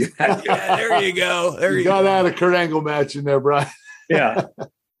 I'd like to do that. Yeah, there you go. There you got out a Kurt Angle match in there, Brian. Yeah.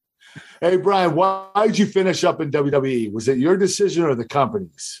 Hey, Brian, why did you finish up in WWE? Was it your decision or the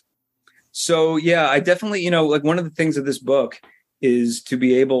company's? So, yeah, I definitely, like one of the things of this book is to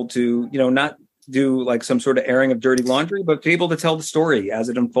be able to, not do like some sort of airing of dirty laundry, but be able to tell the story as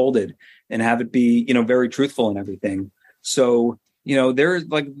it unfolded and have it be, very truthful and everything. So, there's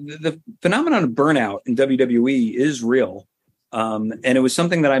like the phenomenon of burnout in WWE is real. And it was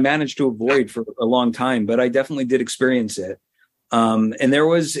something that I managed to avoid for a long time, but I definitely did experience it. And there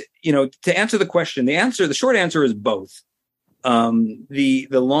was, to answer the question, the short answer is both. The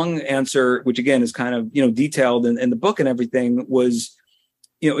long answer, which again is kind of, detailed in the book and everything was,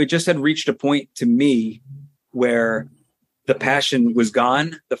 it just had reached a point to me where the passion was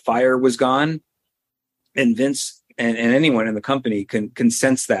gone, the fire was gone, and Vince and anyone in the company can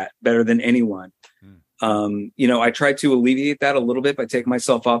sense that better than anyone. I tried to alleviate that a little bit by taking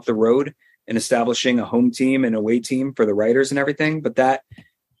myself off the road and establishing a home team and away team for the writers and everything. But that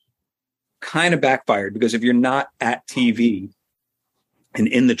kind of backfired because if you're not at TV and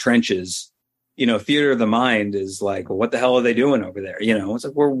in the trenches, theater of the mind is like, well, what the hell are they doing over there? It's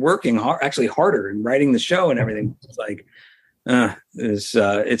like, we're working hard, actually harder and writing the show and everything. It's like,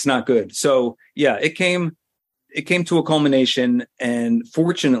 it's not good. So yeah, it came to a culmination, and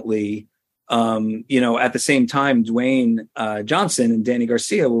fortunately, at the same time, Dwayne Johnson and Danny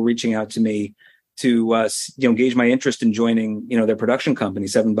Garcia were reaching out to me to, gauge my interest in joining, their production company,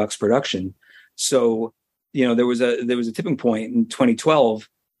 $7 Production. So, there was a tipping point in 2012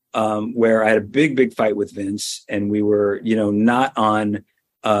 where I had a big fight with Vince, and we were, not on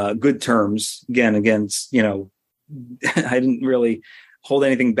good terms. Again, against, I didn't really hold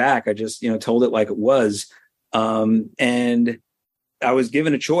anything back. I just, told it like it was. And I was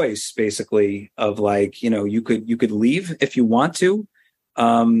given a choice basically of like, you could leave if you want to,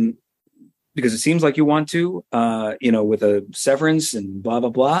 because it seems like you want to, with a severance and blah, blah,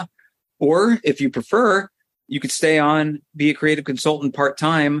 blah. Or if you prefer, you could stay on, be a creative consultant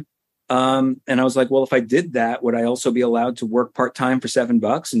part-time. And I was like, well, if I did that, would I also be allowed to work part-time for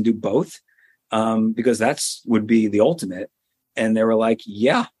 $7 and do both? Because that's would be the ultimate. And they were like,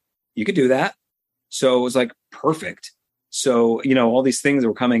 yeah, you could do that. So it was like, perfect. So, all these things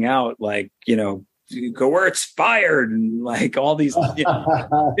were coming out like, Gewirtz fired and like all these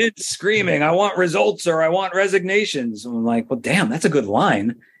kids screaming, I want results or I want resignations. And I'm like, well, damn, that's a good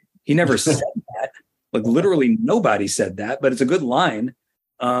line. He never said that. Like literally nobody said that, but it's a good line.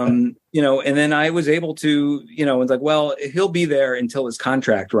 And then I was able to, it's like, well, he'll be there until his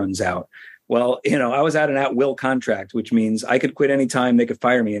contract runs out. Well, I was at an at-will contract, which means I could quit anytime, they could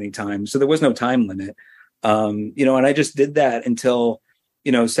fire me anytime. So there was no time limit. And I just did that until,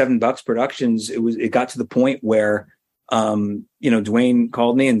 $7 Productions. It got to the point where, Dwayne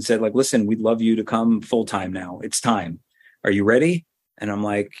called me and said, like, listen, we'd love you to come full time now. It's time. Are you ready? And I'm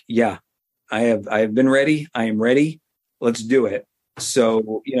like, yeah, I have been ready. I am ready. Let's do it.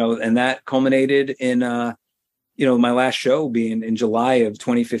 So, and that culminated in, my last show being in July of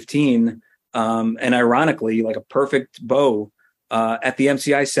 2015. And ironically, like a perfect bow, at the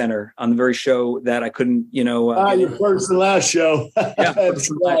MCI Center on the very show that I couldn't, your first and last show. Yeah, first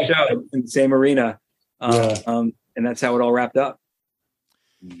and last show in the same arena. And that's how it all wrapped up.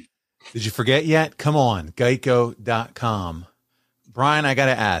 Did you forget yet? Come on, geico.com. Brian, I got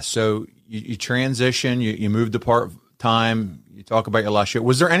to ask. So you transition, you moved to part-time, you talk about your last show.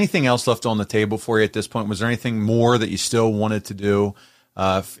 Was there anything else left on the table for you at this point? Was there anything more that you still wanted to do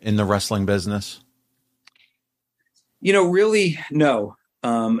in the wrestling business? Really, no.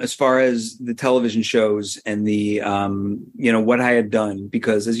 As far as the television shows and the, what I had done,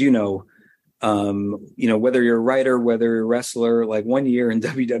 because as whether you're a writer, whether you're a wrestler, like 1 year in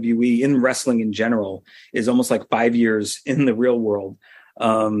WWE, in wrestling in general, is almost like 5 years in the real world.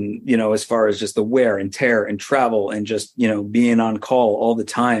 As far as just the wear and tear and travel and just, being on call all the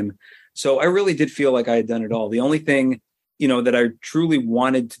time. So I really did feel like I had done it all. The only thing, that I truly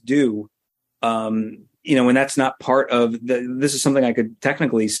wanted to do, and that's not part of this is something I could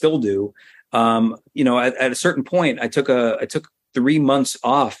technically still do. At a certain point, I took 3 months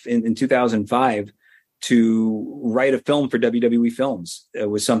off in 2005 to write a film for WWE Films. It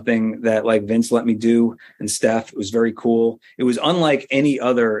was something that like Vince let me do and Steph. It was very cool. It was unlike any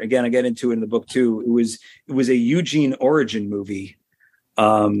other. Again, I get into it in the book too. It was a Eugene origin movie.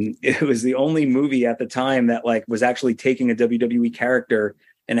 It was the only movie at the time that like was actually taking a WWE character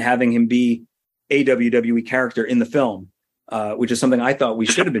and having him be a WWE character in the film, which is something I thought we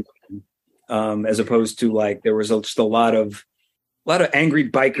should have been doing, as opposed to like there was just a lot of angry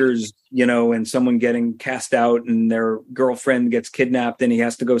bikers, and someone getting cast out and their girlfriend gets kidnapped and he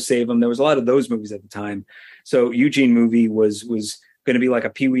has to go save them. There was a lot of those movies at the time. So Eugene movie was going to be like a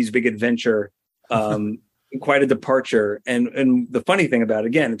Pee-wee's Big Adventure, quite a departure. And the funny thing about it,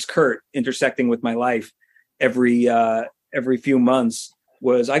 again, it's Kurt intersecting with my life every few months.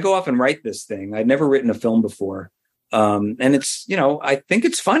 Was I go off and write this thing. I'd never written a film before. And it's, I think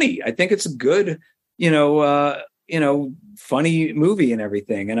it's funny. I think it's a good, funny movie and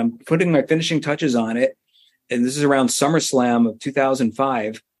everything. And I'm putting my finishing touches on it. And this is around SummerSlam of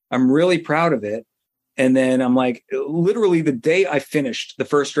 2005. I'm really proud of it. And then I'm like, literally the day I finished the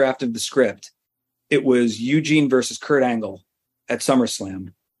first draft of the script, it was Eugene versus Kurt Angle at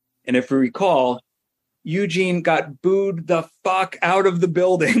SummerSlam. And if we recall, Eugene got booed the fuck out of the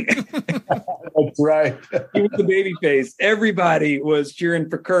building. That's right. He was the baby face. Everybody was cheering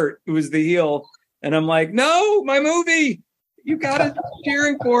for Kurt, who was the heel. And I'm like, no, my movie. You got to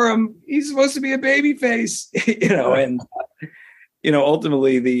cheering for him. He's supposed to be a baby face, and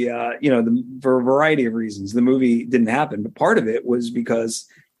ultimately for a variety of reasons, the movie didn't happen. But part of it was because,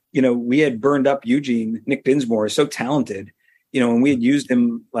 we had burned up Eugene. Nick Dinsmore is so talented, and we had used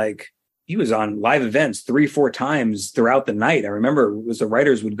him like, he was on live events 3-4 times throughout the night. I remember it was the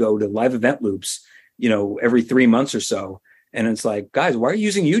writers would go to live event loops, every 3 months or so. And it's like, guys, why are you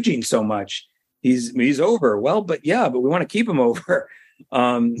using Eugene so much? He's over. Well, but we want to keep him over.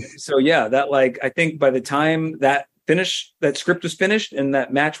 So yeah, that like, I think by the time that script was finished and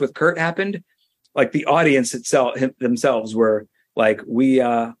that match with Kurt happened, like the audience themselves were like, we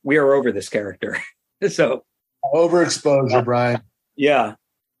are over this character. So overexposure, Brian. Yeah.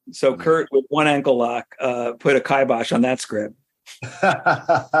 So Kurt with one ankle lock put a kibosh on that script.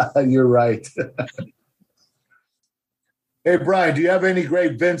 You're right. Hey, Brian, do you have any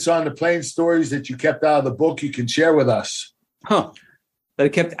great Vince on the plane stories that you kept out of the book you can share with us? That I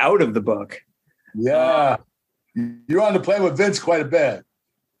kept out of the book. Yeah. You're on the plane with Vince quite a bit.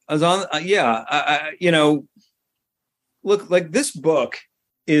 I was on, look, like this book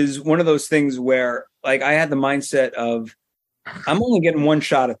is one of those things where like I had the mindset of, I'm only getting one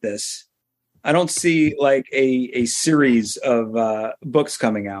shot at this. I don't see like a series of books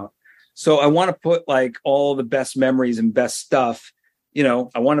coming out. So I want to put like all the best memories and best stuff,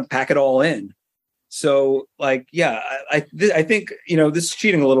 I want to pack it all in. So like, yeah, I think, this is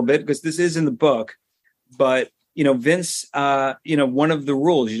cheating a little bit because this is in the book, but Vince, one of the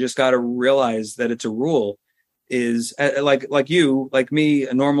rules, you just got to realize that it's a rule is like you, like me,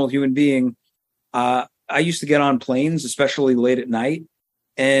 a normal human being. I used to get on planes, especially late at night,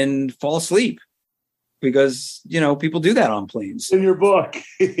 and fall asleep because, people do that on planes. In your book.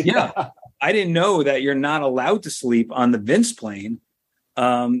 Yeah. I didn't know that you're not allowed to sleep on the Vince plane.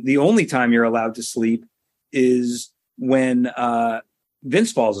 The only time you're allowed to sleep is when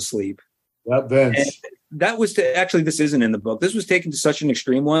Vince falls asleep. That Vince. And that was actually, this isn't in the book. This was taken to such an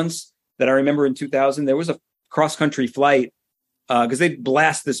extreme once that I remember in 2000, there was a cross-country flight because they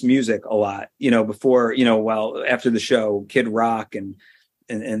blast this music a lot, before, after the show, Kid Rock and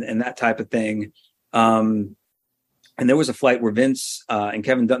that type of thing. And there was a flight where Vince and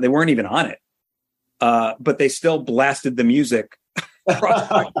Kevin Dunn, they weren't even on it, but they still blasted the music across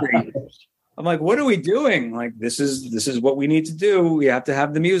the country. I'm like, what are we doing? Like, this is what we need to do. We have to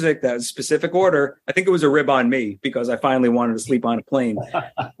have the music, that specific order. I think it was a rib on me because I finally wanted to sleep on a plane.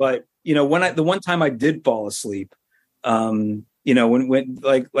 But, the one time I did fall asleep, when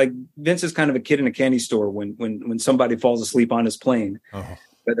like Vince is kind of a kid in a candy store when somebody falls asleep on his plane,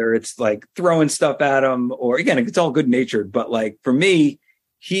 whether it's like throwing stuff at him or, again, it's all good natured. But like for me,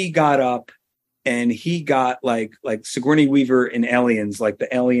 he got up and he got like Sigourney Weaver in Aliens, like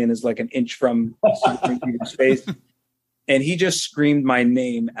the alien is like an inch from Sigourney Weaver's face. And he just screamed my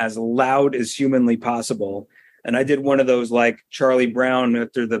name as loud as humanly possible. And I did one of those like Charlie Brown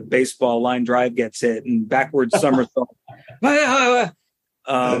after the baseball line drive gets hit and backwards somersault. And,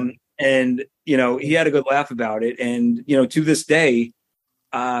 he had a good laugh about it. And, to this day,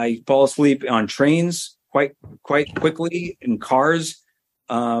 I fall asleep on trains quite quickly, in cars.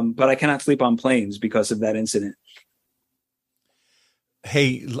 But I cannot sleep on planes because of that incident.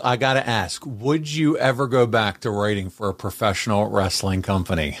 Hey, I got to ask, would you ever go back to writing for a professional wrestling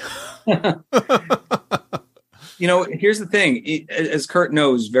company? Here's the thing, as Kurt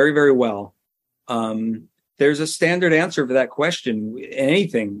knows very, very well, there's a standard answer for that question.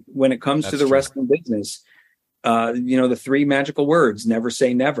 Anything when it comes to the wrestling business, the 3 magical words, never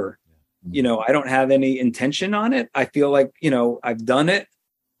say never. I don't have any intention on it. I feel like, I've done it.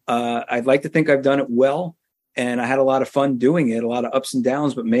 I'd like to think I've done it well, and I had a lot of fun doing it, a lot of ups and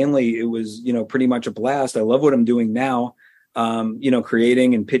downs, but mainly it was, pretty much a blast. I love what I'm doing now,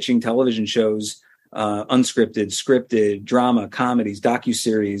 creating and pitching television shows, unscripted, scripted, drama, comedies,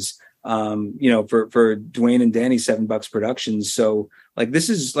 docuseries, for Dwayne and Danny $7 Productions. So like, this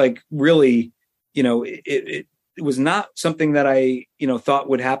is like really, it was not something that I, thought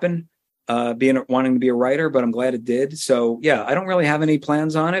would happen. Wanting to be a writer, but I'm glad it did. So yeah, I don't really have any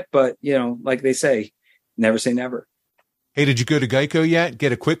plans on it, but like they say, never say never. Hey, did you go to Geico yet?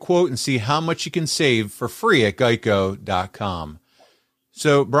 Get a quick quote and see how much you can save for free at geico.com.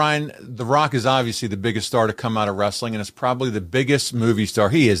 So Brian, The Rock is obviously the biggest star to come out of wrestling, and it's probably the biggest movie star.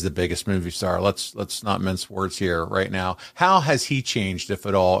 He is the biggest movie star. Let's not mince words here right now. How has he changed, if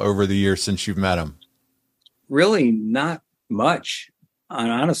at all, over the years since you've met him? Really not much.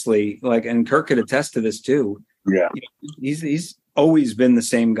 Honestly, and Kirk could attest to this too. Yeah, he's always been the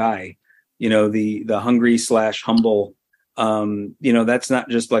same guy. The hungry / humble. That's not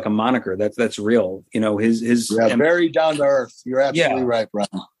just like a moniker. That's real. His very down to earth. You're absolutely right, Brian.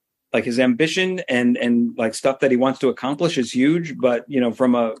 Like his ambition and like stuff that he wants to accomplish is huge. But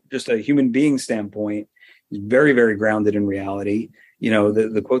from just a human being standpoint, he's very, very grounded in reality.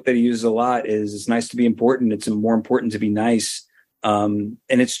 The quote that he uses a lot is, "It's nice to be important. It's more important to be nice." And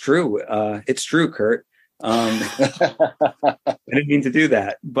it's true. It's true, Kurt. I didn't mean to do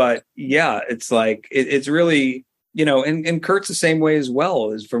that, but yeah, it's like, it's really, and Kurt's the same way as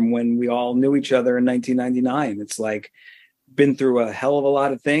well, as from when we all knew each other in 1999. It's like, been through a hell of a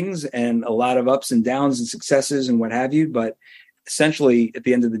lot of things and a lot of ups and downs and successes and what have you. But essentially at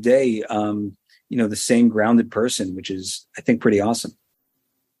the end of the day, the same grounded person, which is, I think, pretty awesome.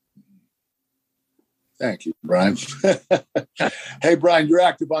 Thank you, Brian. Hey, Brian, you're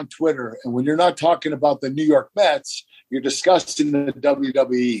active on Twitter, and when you're not talking about the New York Mets, you're discussing the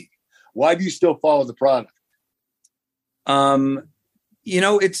WWE. Why do you still follow the product?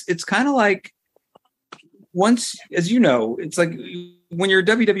 It's kind of like, once, as it's like when you're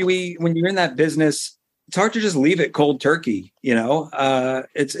WWE, when you're in that business, it's hard to just leave it cold turkey.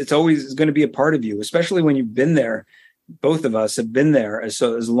 It's always going to be a part of you, especially when you've been there. Both of us have been there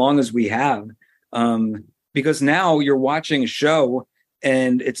as long as we have. Because now you're watching a show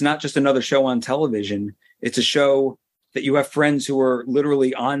and it's not just another show on television. It's a show that you have friends who are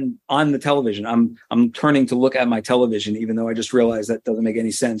literally on the television. I'm turning to look at my television, even though I just realized that doesn't make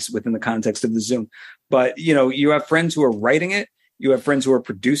any sense within the context of the Zoom. But, you have friends who are writing it. You have friends who are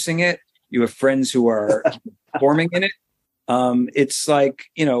producing it. You have friends who are performing in it. It's like,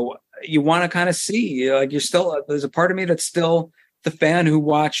 you want to kind of see, like, there's a part of me that's still the fan who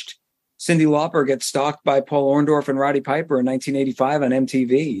watched Cyndi Lauper gets stalked by Paul Orndorff and Roddy Piper in 1985 on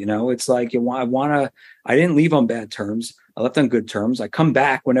MTV. You know, it's like I didn't leave on bad terms. I left on good terms. I come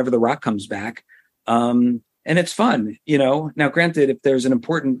back whenever The Rock comes back. And it's fun, you know. Now, granted, if there's an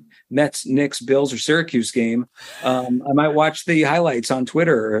important Mets, Knicks, Bills, or Syracuse game, I might watch the highlights on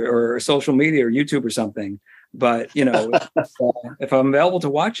Twitter or social media or YouTube or something. But, you know, if I'm available to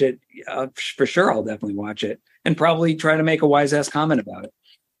watch it, for sure, I'll definitely watch it and probably try to make a wise ass comment about it.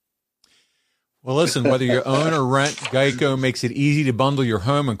 Well, listen, whether you own or rent, Geico makes it easy to bundle your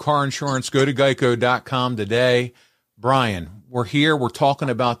home and car insurance. Go to geico.com today. Brian, we're here. We're talking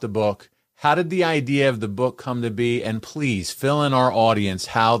about the book. How did the idea of the book come to be? And please fill in our audience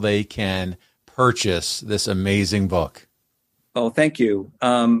how they can purchase this amazing book. Oh, thank you.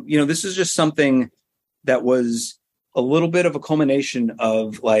 You know, this is just something that was a little bit of a culmination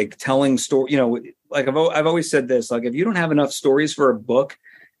of like telling story. You know, like I've always said this, like if you don't have enough stories for a book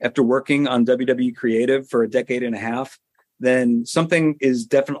after working on WWE Creative for a decade and a half, then something is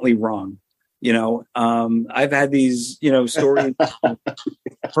definitely wrong. You know, I've had these, you know, stories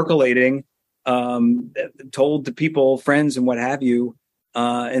percolating, told to people, friends and what have you.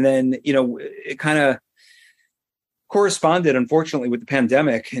 And then, you know, it kind of corresponded, unfortunately, with the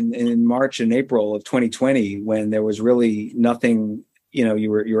pandemic in March and April of 2020, when there was really nothing, you know,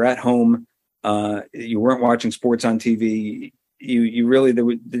 you were at home, you weren't watching sports on TV. You really,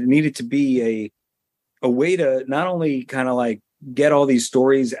 there needed to be a way to not only kind of like get all these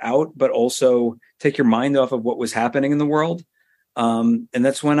stories out, but also take your mind off of what was happening in the world. And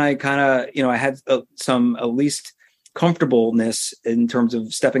that's when I kind of, you know, I had some at least comfortableness in terms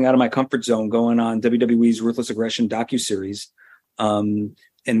of stepping out of my comfort zone, going on WWE's Ruthless Aggression docuseries. And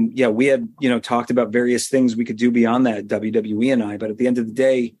yeah, we had, you know, talked about various things we could do beyond that, WWE and I, but at the end of the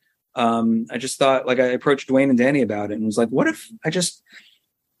day, I just thought, like, I approached Dwayne and Danny about it and was like, what if I just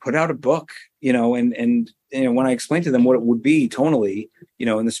put out a book, you know, and you know, when I explained to them what it would be tonally, you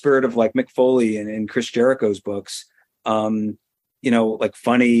know, in the spirit of like Mick Foley and Chris Jericho's books, you know, like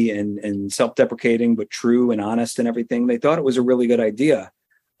funny and self-deprecating, but true and honest and everything, they thought it was a really good idea.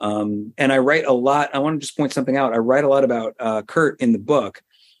 And I write a lot. I want to just point something out. I write a lot about Kurt in the book.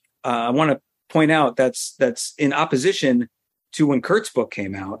 I want to point out that's in opposition to when Kurt's book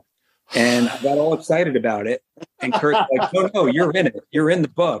came out. And I got all excited about it. And Kurt's like, no, you're in it. You're in the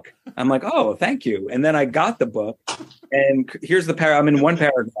book. I'm like, oh, thank you. And then I got the book. And here's the I'm in one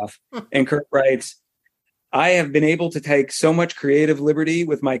paragraph. And Kurt writes, I have been able to take so much creative liberty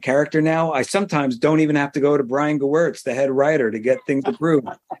with my character now. I sometimes don't even have to go to Brian Gewirtz, the head writer, to get things approved.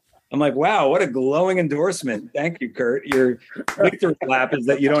 I'm like, wow, what a glowing endorsement. Thank you, Kurt. Your victory lap is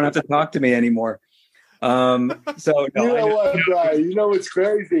that you don't have to talk to me anymore. So no, you know what, Brian? You know what's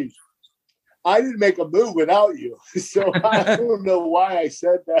crazy? I didn't make a move without you, so I don't know why I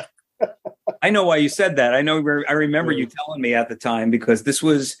said that. I know why you said that. I remember you telling me at the time, because this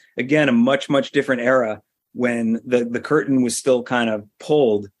was, again, a much, much different era when the curtain was still kind of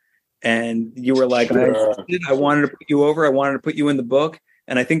pulled, and you were like, sure. I wanted to put you over. I wanted to put you in the book.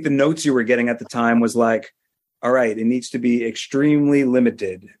 And I think the notes you were getting at the time was like, all right, it needs to be extremely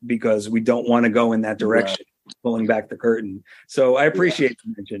limited because we don't want to go in that direction. Right. Pulling back the curtain. So I appreciate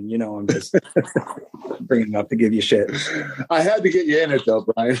the mention. You know, I'm just bringing it up to give you shit. I had to get you in it though,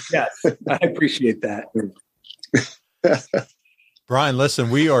 Brian. Yes, I appreciate that. Brian, listen,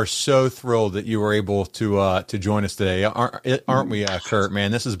 we are so thrilled that you were able to join us today. Aren't we, Kurt?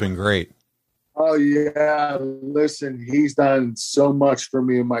 Man, this has been great. Oh yeah. Listen, he's done so much for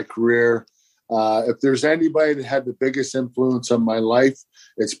me in my career. If there's anybody that had the biggest influence on my life,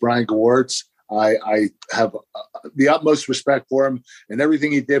 it's Brian Gewirtz. I have the utmost respect for him and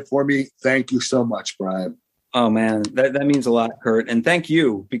everything he did for me. Thank you so much, Brian. Oh, man, that means a lot, Kurt. And thank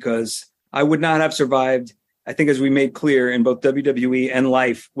you, because I would not have survived, I think, as we made clear, in both WWE and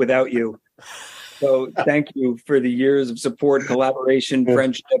life without you. So thank you for the years of support, collaboration,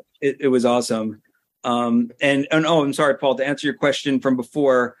 friendship. It was awesome. And I'm sorry, Paul, to answer your question from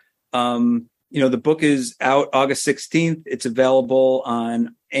before, you know, the book is out August 16th. It's available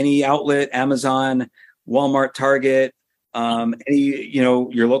on any outlet, Amazon, Walmart, Target, any, you know,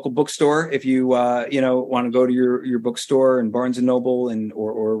 your local bookstore. If you, you know, want to go to your bookstore and Barnes and Noble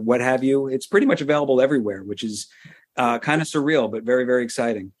or what have you, it's pretty much available everywhere, which is kind of surreal, but very, very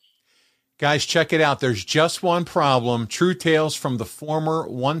exciting. Guys, check it out. There's just one problem. True Tales from the former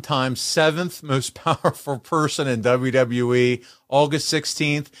one-time 7th most powerful person in WWE, August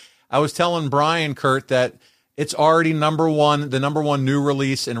 16th. I was telling Brian, Kurt, that It's already the number one new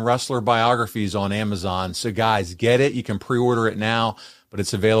release in wrestler biographies on Amazon. So guys, get it. You can pre-order it now, but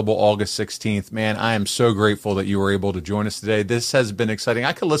it's available August 16th. Man, I am so grateful that you were able to join us today. This has been exciting.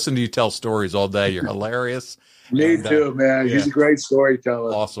 I could listen to you tell stories all day. You're hilarious. Me too, man. Yeah. He's a great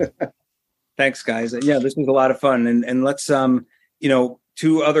storyteller. Awesome. Thanks, guys. Yeah, this was a lot of fun. And let's,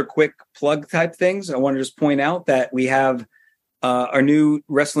 two other quick plug type things. I want to just point out that we have our new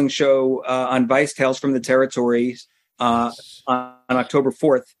wrestling show on Vice, Tales from the Territories, on October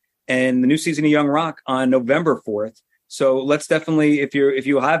 4th, and the new season of Young Rock on November 4th. So let's definitely, if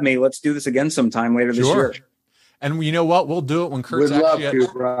you have me, let's do this again sometime later this year. And you know what? We'll do it when Kurt's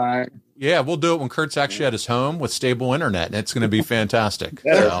Brian. Yeah, we'll do it when Kurt's actually at his home with stable internet, and it's going to be fantastic.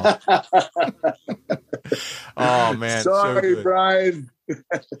 So. Oh man, sorry, so Brian.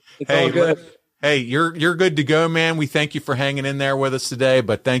 Hey, hey, you're good to go, man. We thank you for hanging in there with us today,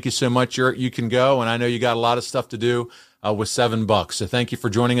 but thank you so much. You can go, and I know you got a lot of stuff to do with $7. So thank you for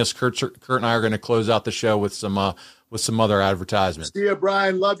joining us. Kurt and I are going to close out the show with some other advertisements. See you,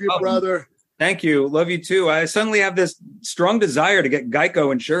 Brian. Love you, brother. Thank you. Love you too. I suddenly have this strong desire to get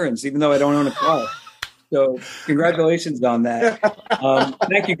Geico insurance, even though I don't own a car. So congratulations on that.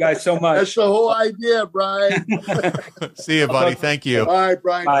 Thank you guys so much. That's the whole idea, Brian. See you, buddy. Thank you. All right,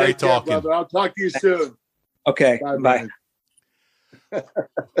 Brian. Bye. Great talking. Brother. I'll talk to you soon. Okay. Bye.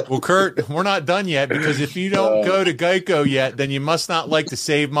 Well, Kurt, we're not done yet, because if you don't go to Geico yet, then you must not like to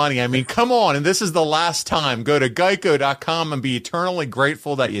save money. I mean, come on. And this is the last time. Go to geico.com and be eternally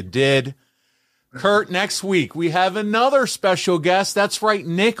grateful that you did. Kurt, next week, we have another special guest. That's right,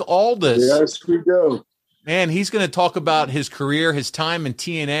 Nick Aldis. Yes, we do. Man, he's going to talk about his career, his time in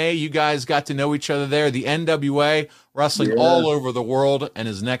TNA. You guys got to know each other there, the NWA, wrestling all over the world, and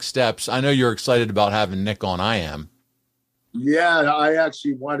his next steps. I know you're excited about having Nick on. I am. Yeah, I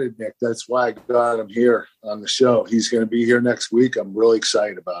actually wanted Nick. That's why I got him here on the show. He's going to be here next week. I'm really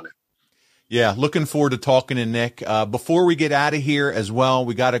excited about it. Yeah, looking forward to talking to Nick. Before we get out of here as well,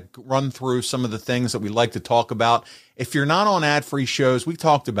 we got to run through some of the things that we like to talk about. If you're not on ad-free shows, we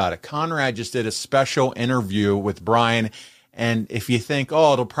talked about it. Conrad just did a special interview with Brian. And if you think,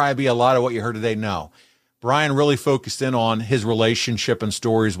 it'll probably be a lot of what you heard today, no. Brian really focused in on his relationship and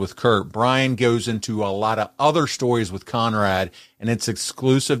stories with Kurt. Brian goes into a lot of other stories with Conrad, and it's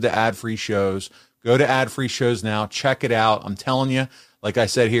exclusive to ad-free shows. Go to ad-free shows now. Check it out. I'm telling you. Like I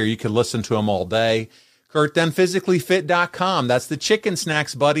said here, you can listen to them all day. Kurt, then physicallyfit.com. That's the chicken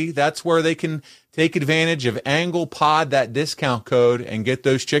snacks, buddy. That's where they can take advantage of Angle Pod, that discount code, and get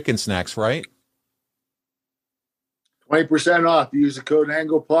those chicken snacks, right? 20% off. Use the code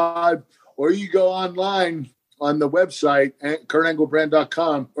AnglePod, or you go online on the website,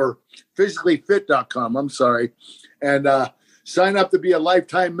 kurtanglebrand.com or physicallyfit.com. I'm sorry. And sign up to be a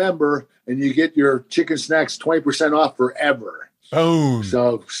lifetime member, and you get your chicken snacks 20% off forever. Boom.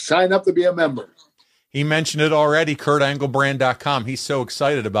 So sign up to be a member. He mentioned it already, kurtanglebrand.com. He's so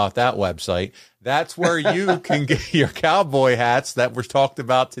excited about that website. That's where you can get your cowboy hats that were talked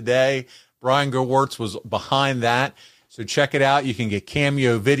about today. Brian Gewirtz was behind that. So check it out. You can get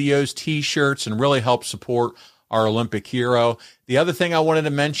cameo videos, T-shirts, and really help support our Olympic hero. The other thing I wanted to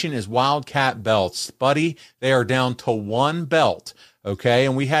mention is Wildcat belts. Buddy, they are down to one belt. Okay.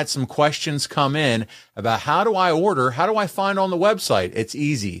 And we had some questions come in about how do I find on the website? It's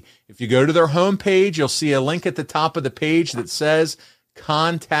easy. If you go to their homepage, you'll see a link at the top of the page that says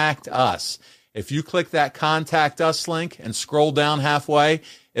contact us. If you click that contact us link and scroll down halfway,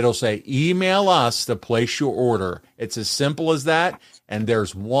 it'll say email us to place your order. It's as simple as that. And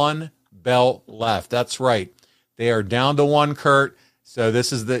there's one belt left. That's right. They are down to one, Kurt. So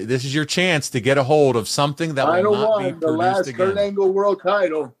this is your chance to get a hold of something that will not be produced the last again. Kurt Angle world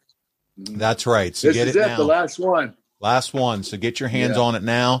title. That's right. So this get is it now. The last one. Last one. So get your hands on it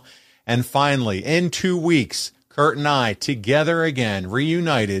now. And finally, in 2 weeks, Kurt and I together again,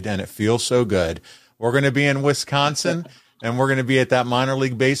 reunited, and it feels so good. We're going to be in Wisconsin, and we're going to be at that minor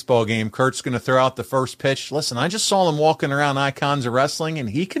league baseball game. Kurt's going to throw out the first pitch. Listen, I just saw him walking around Icons of Wrestling,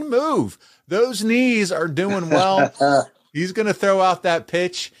 and he can move. Those knees are doing well. He's going to throw out that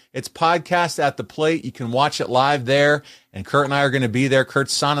pitch. It's podcast at the plate. You can watch it live there. And Kurt and I are going to be there.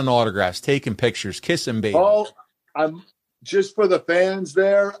 Kurt's signing autographs, taking pictures, kissing baby. Oh, I'm just for the fans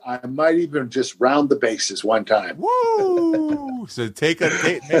there. I might even just round the bases one time. Woo! So make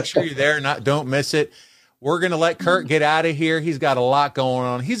sure you're there. Don't miss it. We're going to let Kurt get out of here. He's got a lot going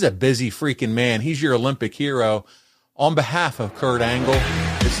on. He's a busy freaking man. He's your Olympic hero. On behalf of Kurt Angle,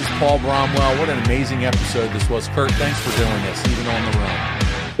 this is Paul Bromwell. What an amazing episode this was. Kurt, thanks for doing this, even on the run.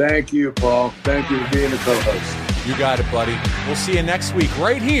 Thank you, Paul. Thank you for being a co-host. You got it, buddy. We'll see you next week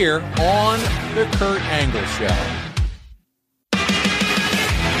right here on The Kurt Angle Show.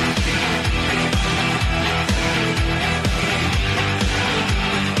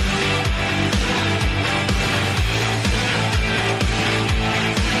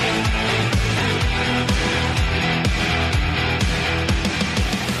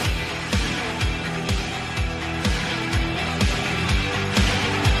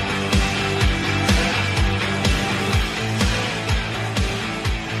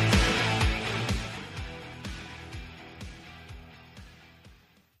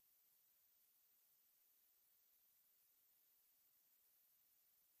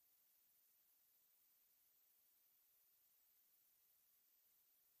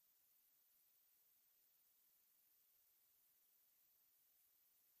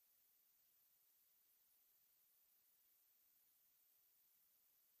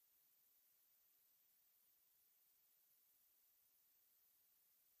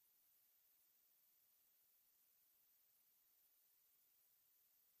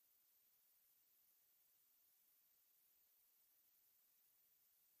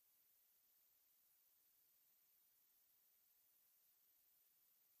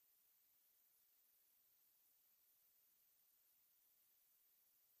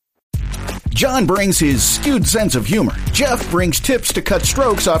 John brings his skewed sense of humor. Jeff brings tips to cut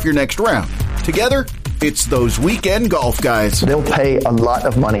strokes off your next round. Together, it's those weekend golf guys. They'll pay a lot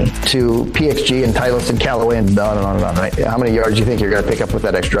of money to PXG and Titleist and Callaway and on and on and on, right? How many yards do you think you're going to pick up with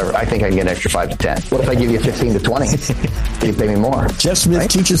that extra driver? I think I can get an extra 5 to 10. What if I give you 15 to 20? You pay me more. Jeff Smith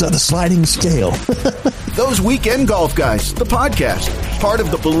teaches on the sliding scale. Those Weekend Golf Guys, the podcast, part of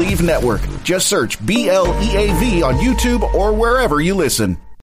the Believe Network. Just search BLEAV on YouTube or wherever you listen.